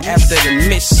missing. After the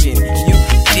mission, you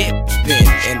dipping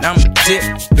and I'm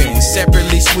dipping.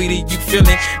 Separately, sweetie, you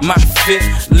feeling my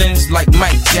feelings like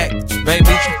Mike Jack,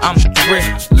 baby. I'm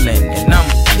thrilling and I'm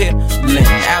peeling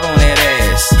out on that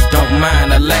ass. Don't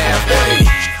mind the laugh, baby.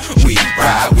 We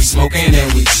ride, we smoking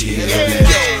and we chillin'.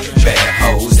 Bad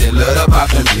hoes that love to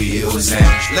poppin' pills and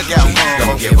we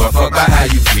don't give a fuck about how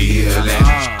you feelin'.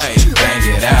 Bang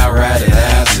it out, ride it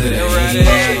out to the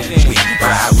end. We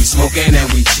ride, we smoking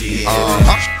and we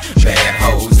chillin'. Bad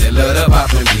hoes that love to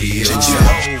poppin' pills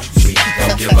and we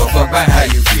don't give a fuck about how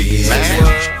you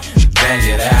feelin'. Bang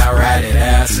it out, ride it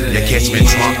out to the end. You catch me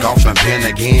drunk off and pen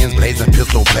again, blazing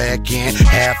pistol packing.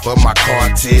 Half of my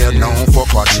cartel known for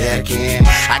carjacking.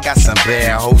 I got some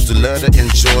bad hoes who love to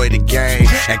enjoy the game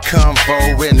and come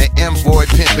forward in the envoy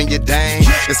pimping your dame.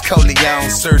 It's Coleon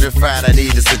certified, I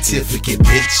need a certificate,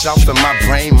 bitch. Off of my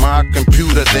brain, my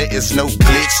computer, there is no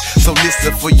glitch. So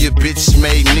listen for your bitch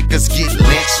made niggas get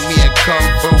lynched. Me and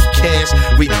Combo Cash,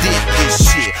 we did this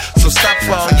shit. So stop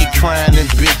all your crying and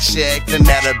bitch acting.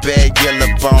 Out a bad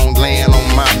yellow bone laying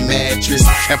on my mattress.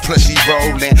 And plus she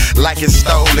rolling like it's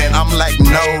stolen. I'm like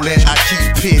Nolan, I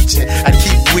keep pitching, I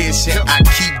keep wishing, I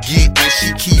keep getting, she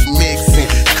keep mixing.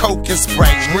 Coke and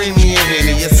Sprite, Remy and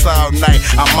Henny, it's all night.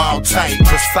 I'm all tight,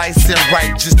 precise and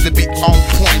right, just to be on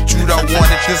point. You don't want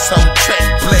it, this whole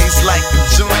track blaze like a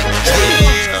joint.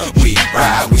 Yeah. We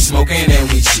ride, we smoking and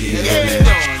we chillin'.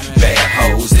 Bad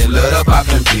hoes that love to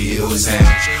poppin' pills and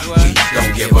we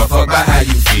don't give a fuck about how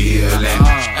you feelin'.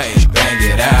 Bang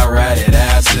it out, ride it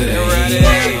out to the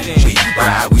end. We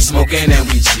ride, we smoking and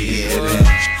we chillin'.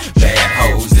 Bad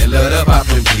hoes that love to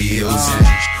poppin' pills and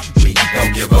we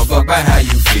don't give a fuck about how you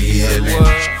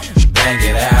feelin'. Bang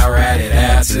it out, ride it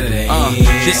out to the end.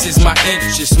 This is my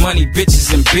interest, money,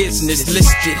 bitches, and business.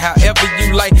 Listed however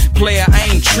you like, player, I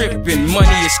ain't trippin'.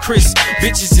 Money is crisp,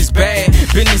 bitches is bad,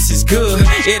 business is good,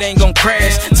 it ain't gon'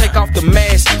 crash. Take off the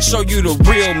mask, show you the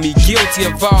real me. Guilty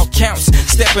of all counts,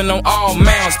 stepping on all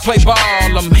mounds. Play ball,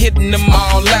 I'm hitting them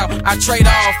all out. I trade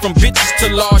off from bitches to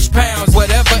large pounds.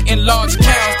 Whatever in large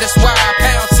counts, that's why I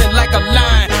pounce it like a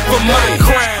lion for my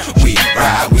crown. We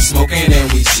ride, we smoking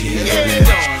and we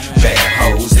chillin'. Bad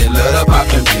hoes that love to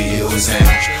poppin' pills and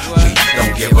we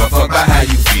don't give a fuck about how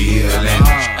you feelin'.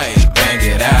 Bang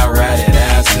it out, ride it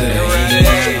out to the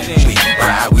end. We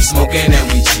ride, we smoking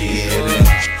and we chillin'.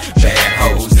 Bad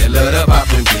hoes that love to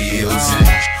poppin' pills and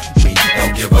we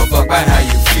don't give a fuck about how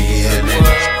you feelin'.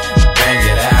 Bang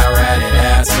it out, ride it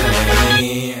out to the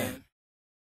end.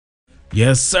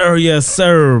 Yes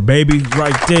sir, baby,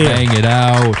 right there. Bang it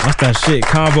out. What's that shit?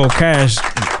 Combo Cash.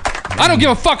 I don't give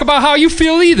a fuck about how you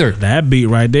feel either. That beat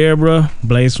right there, bro.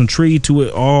 Blaze from tree to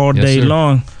it all day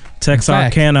long.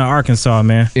 Texarkana, Arkansas,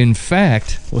 man. In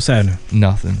fact, what's happening?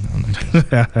 Nothing.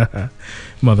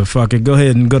 Motherfucker, go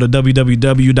ahead and go to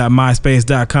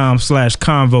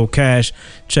www.myspace.com/convocash.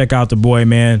 Check out the boy,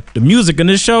 man. The music in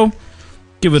this show,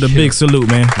 give it a big salute,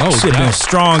 man. Shit been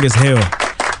strong as hell.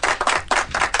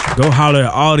 Go holler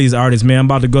at all these artists, man. I'm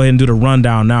about to go ahead and do the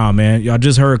rundown now, man. Y'all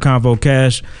just heard Convo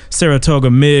Cash,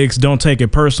 Saratoga Mix, Don't Take It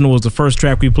Personal was the first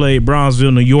track we played,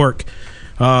 Brownsville, New York.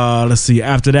 Let's see.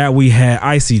 After that, we had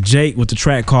Icy Jake with the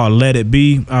track called Let It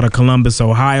Be out of Columbus,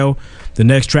 Ohio. The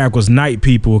next track was Night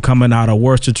People coming out of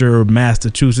Worcestershire,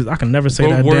 Massachusetts. I can never say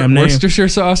that damn name. Worcestershire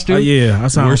sauce, dude? Yeah, I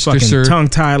sound fucking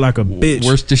tongue-tied like a bitch.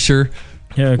 Worcestershire.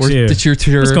 Yeah, I was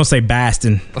gonna say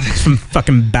Baston. From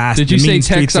fucking Baston. Did you say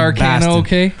Texarkana?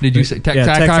 Okay. Did you say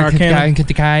Texarkana?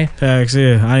 Tex,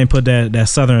 yeah. I didn't put that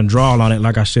southern drawl on it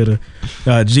like I should have.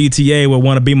 GTA would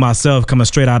want to be myself, coming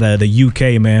straight out of the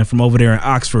UK, man, from over there in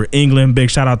Oxford, England. Big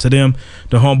shout out to them.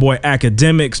 The homeboy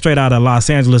Academic, straight out of Los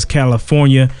Angeles,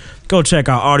 California. Go check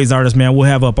out all these artists, man. We'll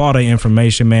have up all the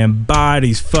information, man. Buy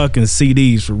these fucking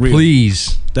CDs for real.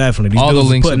 Please. Definitely. These all the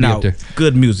links putting will be out up there.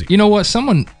 Good music. You know what?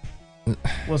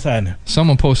 What's happening?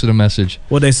 Someone posted a message.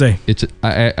 What'd they say?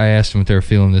 I asked them if they were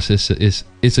feeling this.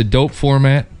 It's a dope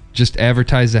format. Just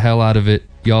advertise the hell out of it.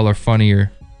 Y'all are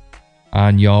funnier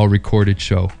on y'all recorded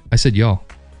show. I said y'all.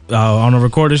 On a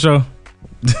recorded show?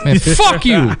 Man, fuck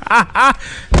you. Why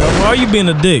are you being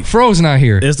a dick? Fro's not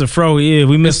here. It's the Fro. Yeah,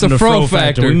 we missing the Fro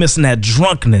factor. We missing that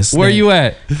drunkenness. Where you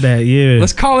at?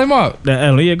 Let's call him up.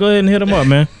 Yeah, go ahead and hit him up,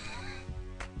 man.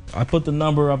 I put the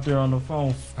number up there on the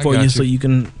phone for you so you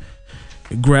can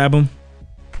grab him.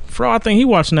 Fro, I think he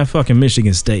watching that fucking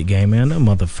Michigan State game, man. Them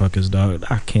motherfuckers, dog.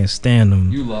 I can't stand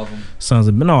them. You love them. Sons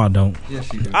of... No, I don't.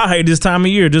 Yes, you do. I hate this time of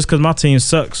year just because my team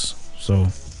sucks. So...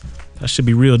 that should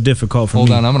be real difficult for me.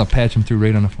 Hold on, I'm going to patch him through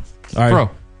right on the phone. All right.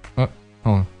 Bro.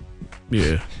 Hold on.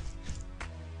 Yeah.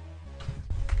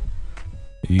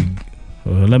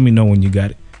 Let me know when you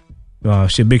got it.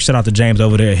 Shit, big shout out to James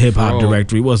over there at Hip Hop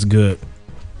Directory. What's good?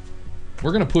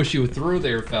 We're going to push you through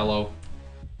there, fellow.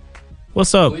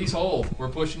 What's up? Please hold. We're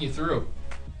pushing you through.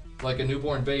 Like a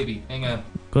newborn baby. Hang on.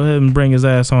 Go ahead and bring his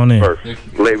ass on in.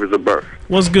 Flavors of birth.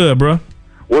 What's good, bro?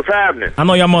 What's happening? I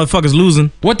know y'all motherfuckers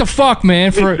losing. What the fuck,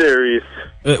 man? Be serious.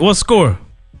 What score?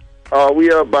 We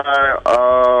up by,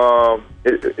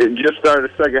 it just started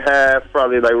the second half,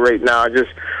 probably like right now. I just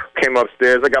came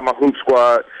upstairs. I got my hoop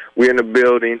squad. We in the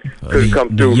building. Couldn't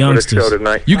come through for the show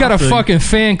tonight. You got a fucking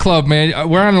fan club, man.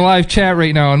 We're on a live chat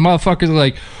right now, and motherfuckers are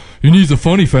like, it needs a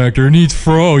funny factor. It needs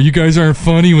Fro. You guys aren't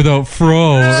funny without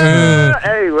Fro.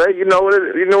 Hey, well, you know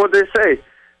what they say.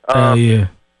 Yeah.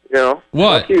 You know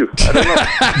what? Fuck you.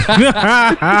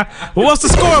 I Well, what's the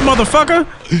score, motherfucker?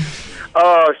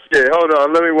 Oh shit! Hold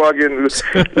on. Let me walk in.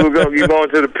 We're going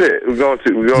to the pit. We're going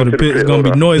to the pit. It's gonna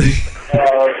be noisy.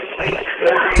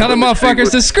 Tell the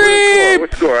motherfuckers to scream.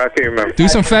 What score? I can't remember. Do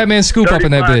some fat man scoop up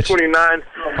in that bitch. 29.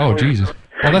 Oh Jesus!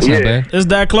 Oh, that's not bad. Is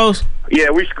that close?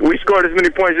 Yeah, we scored as many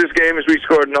points this game as we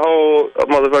scored in the whole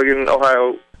motherfucking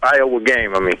Iowa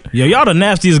game. I mean, Yo, y'all the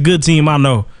nastiest good team I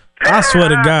know. I swear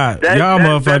to God, y'all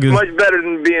motherfuckers. That's much better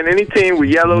than being any team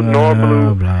with yellow nor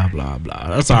blue. Blah blah blah.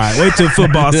 That's all right. Wait till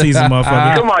football season,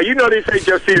 motherfucker. Come on, you know this ain't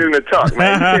your season to talk,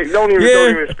 man. Don't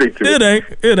even speak to me.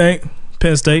 It ain't.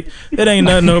 Penn State. It ain't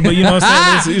nothing, no. But you know what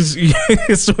I'm saying?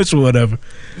 It's switch or whatever.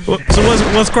 So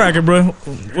what's cracking, bro?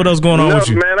 What else going on with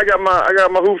you? Man, I got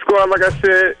my hoop squad. Like I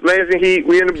said, Lansing Heat.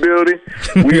 We in the building.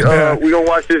 We gonna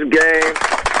watch this game.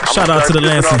 Shout out to the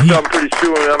Lansing Heat. I'm pretty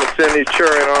sure I'm gonna send these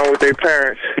children on with their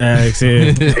parents.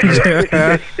 Actually.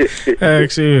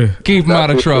 Keep them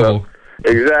out of trouble.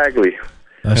 Exactly.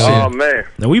 Oh man.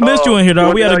 Now, we missed you in here,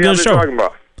 dog. We had a good show.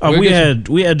 Oh, we had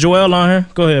Joell on here.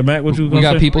 Go ahead, Mac. What you gonna say? We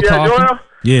got people talking. Joell?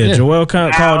 Yeah, Joell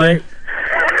called in.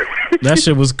 That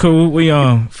shit was cool. We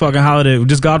fucking holiday. We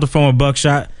just got off the phone with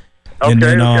Buckshot. And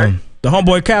then the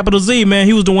homeboy Capital Z, man,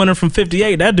 he was the winner from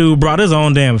 58. That dude brought his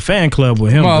own damn fan club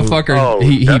with him.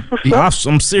 Motherfucker,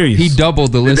 I'm serious. He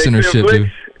doubled the listenership,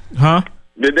 dude. Huh?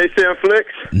 Did they send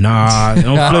flicks? Nah, on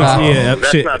flicks, yeah. That's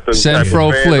shit. not the Send type Fro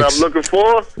of fans flicks. I'm looking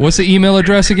for. What's the email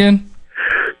address again?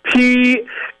 THRO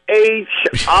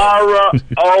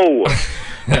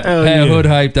at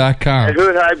hoodhype.com.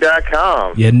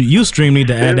 Hoodhype.com. Yeah, Ustream need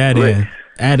to add that in.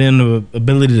 Add in the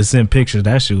ability to send pictures.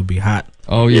 That shit would be hot.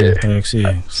 Oh yeah.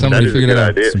 Actually, Somebody figured it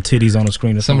out. Some titties on the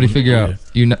screen. Or Somebody figure out.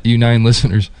 You 9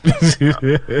 listeners. You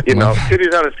know,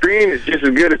 titties on the screen is just as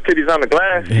good as titties on the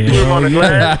glass. You put them on the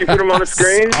glass, you put them on the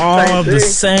screen. It's all the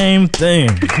same thing.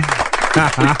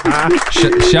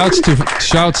 Shouts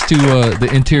to the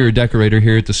interior decorator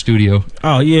here at the studio.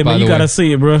 Oh yeah, man, you gotta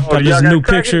see it, bro. Got this new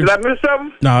picture. Did I miss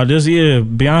something? No,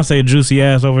 Beyonce juicy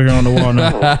ass over here on the wall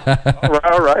now.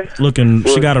 All right. Looking,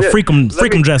 she got a freakum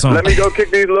dress on. Let me go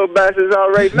kick these little bastards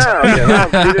out right now.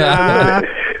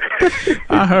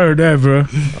 I heard that, bro.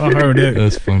 I heard that.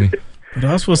 That's funny.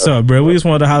 That's what's up, bro. We just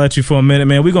wanted to holler at you for a minute,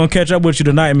 man. We gonna catch up with you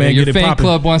tonight, man. Your Get it fan popping.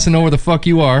 club wants to know where the fuck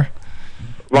you are.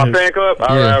 My fan club?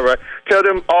 All right. Tell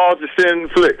them all to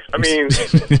send flicks. I mean,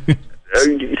 send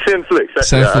flicks.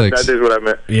 Send flicks. That is what I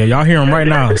meant. Yeah, y'all hear them right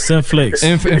now. Send flicks.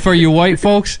 And for you white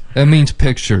folks, that means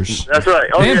pictures. That's right.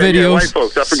 Oh, and yeah, videos. Yeah, white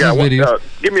folks. I forgot.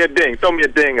 Give me a ding. Throw me a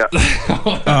ding up.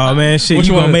 Oh, man, shit. Which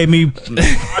you one? gonna make me...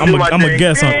 I'm gonna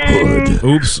guess on hood.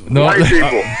 Oops. No. White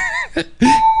people.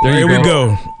 There we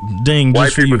go. Ding. White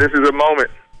just for people, you. this is a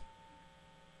moment.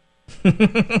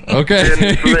 Okay.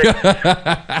 Send flicks.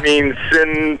 I mean,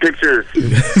 send pictures.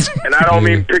 And I don't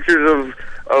mean pictures of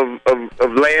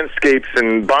landscapes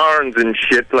and barns and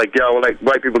shit like y'all like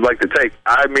white people like to take.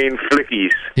 I mean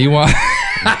flickies. He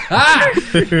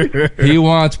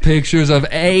wants pictures of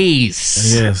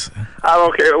Ace. Yes. I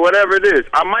don't care, whatever it is.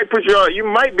 I might put you on. You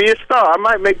might be a star. I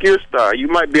might make you a star. You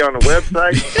might be on the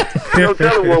website. Don't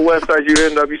tell them what website you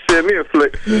end up. You send me a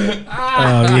flick.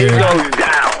 It goes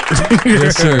down.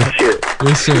 Yes, sir.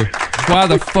 Yes, sir. Why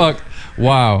the fuck?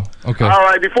 Wow. Okay. All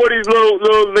right. Before these little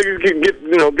niggas can get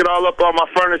all up on my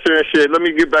furniture and shit, let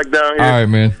me get back down here. All right,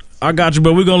 man. I got you,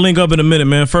 bro. We're gonna link up in a minute,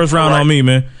 man. First round on me,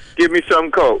 man. Give me some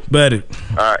coke. Bet it.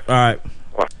 All right.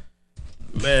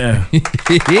 Man.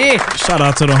 Shout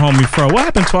out to the homie Fro. What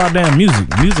happened to our damn music?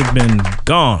 Music been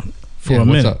gone for a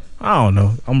minute. What's up? I don't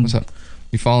know. What's up?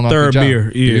 You falling off third your job?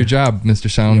 beer. Yeah. Your job, Mr.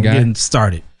 Sound Guy. Getting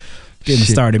started.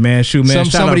 Man. Shoot, man.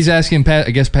 Somebody's asking,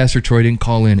 I guess Pastor Troy didn't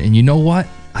call in. And you know what?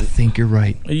 I think you're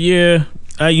right. Yeah.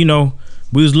 You know,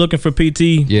 we was looking for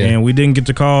PT and we didn't get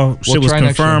the call. Shit was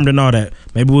confirmed and all that.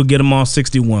 Maybe we'll get him on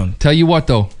 61. Tell you what,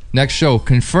 though. Next show,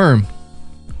 confirm.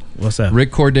 What's that?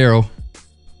 Rick Cordero.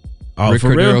 Rick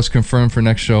Cordero's confirmed for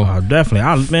next show.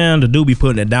 Definitely. The dude be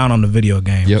putting it down on the video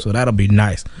game. So that'll be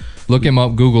nice. Look him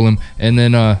up, Google him. And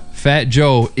then Fat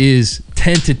Joe is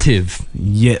tentative.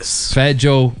 Yes. Fat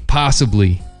Joe,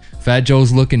 possibly. Fat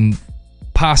Joe's looking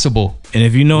possible. And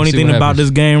if you know anything about this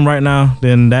game right now,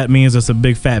 then that means it's a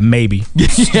big fat maybe.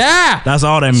 Yeah. That's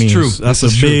all that means. True. That's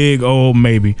a big old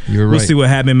maybe. You're right. We'll see what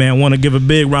happens, man. Want to give a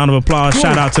big round of applause.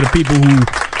 Shout out to the people who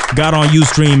got on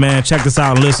Ustream, man. Check this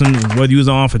out and listen, whether you was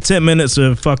on for 10 minutes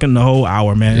or fucking the whole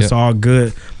hour, man. It's all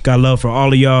good. Got love for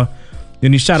all of y'all.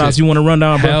 Any shout outs you want to run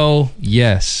down, bro? Hell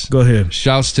yes. Go ahead.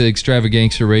 Shouts to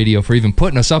Extravaganza Radio for even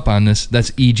putting us up on this.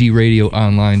 That's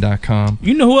egradioonline.com.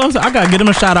 You know who else? I got to get him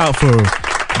a shout out for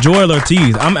Joell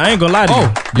Ortiz. I ain't going to lie to you.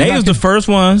 They was the first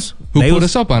ones. Who put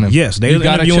us up on him? Yes. They was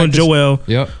interviewing Joell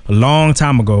a long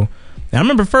time ago. And I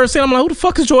remember first saying, I'm like, who the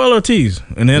fuck is Joell Ortiz?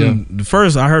 And then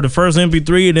I heard the first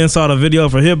MP3, then saw the video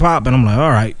for hip hop, and I'm like, all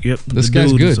right, this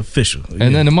guy's good. Is official.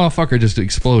 And then the motherfucker just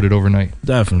exploded overnight.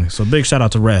 Definitely. So big shout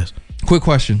out to Raz. Quick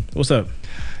question. What's up?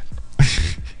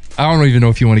 I don't even know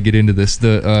if you want to get into this.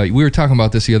 We were talking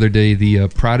about this the other day, the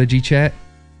Prodigy chat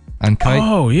on Kite.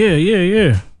 Oh,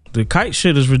 yeah. The Kite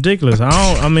shit is ridiculous.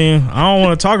 I don't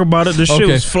want to talk about it. This shit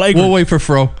was flagrant. We'll wait for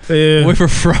Fro. Yeah. Wait for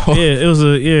Fro. Yeah,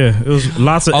 it was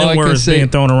lots of N-words being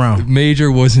thrown around.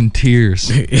 Major was in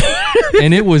tears.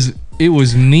 And it was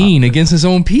mean against his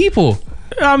own people.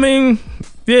 I mean,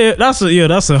 that's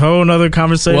a whole nother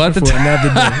conversation for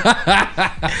another day.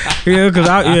 Because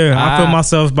I feel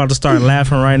myself about to start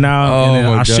laughing right now.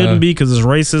 And I shouldn't be because it's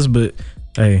racist, but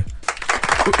hey.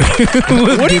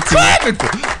 What are you clapping for?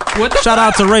 Shout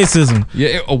out to racism.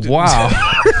 Yeah. Wow.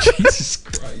 Jesus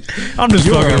Christ. I'm just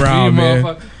fucking around, man.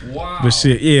 Wow. But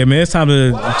shit, man, it's time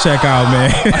to check out,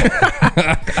 man.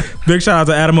 Big shout out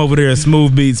to Adam over there at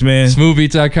Smooth Beats, man.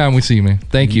 Smoothbeats.com. We see you, man.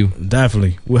 Thank you.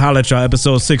 Definitely. We'll holler at y'all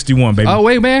episode 61, baby. Oh,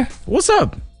 wait, man. What's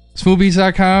up?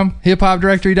 Smoothbeats.com,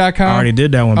 hiphopdirectory.com. I already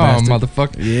did that one, bastard. Oh,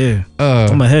 motherfucker. Yeah.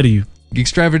 I'm ahead of you.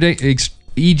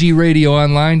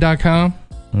 EGradioonline.com.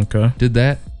 Okay. Did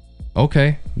that.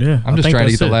 Okay. Yeah. I'm just trying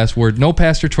to get the last word. No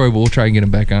Pastor Troy, but we'll try and get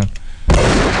him back on.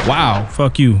 Wow.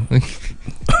 Fuck you.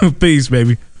 Peace,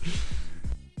 baby.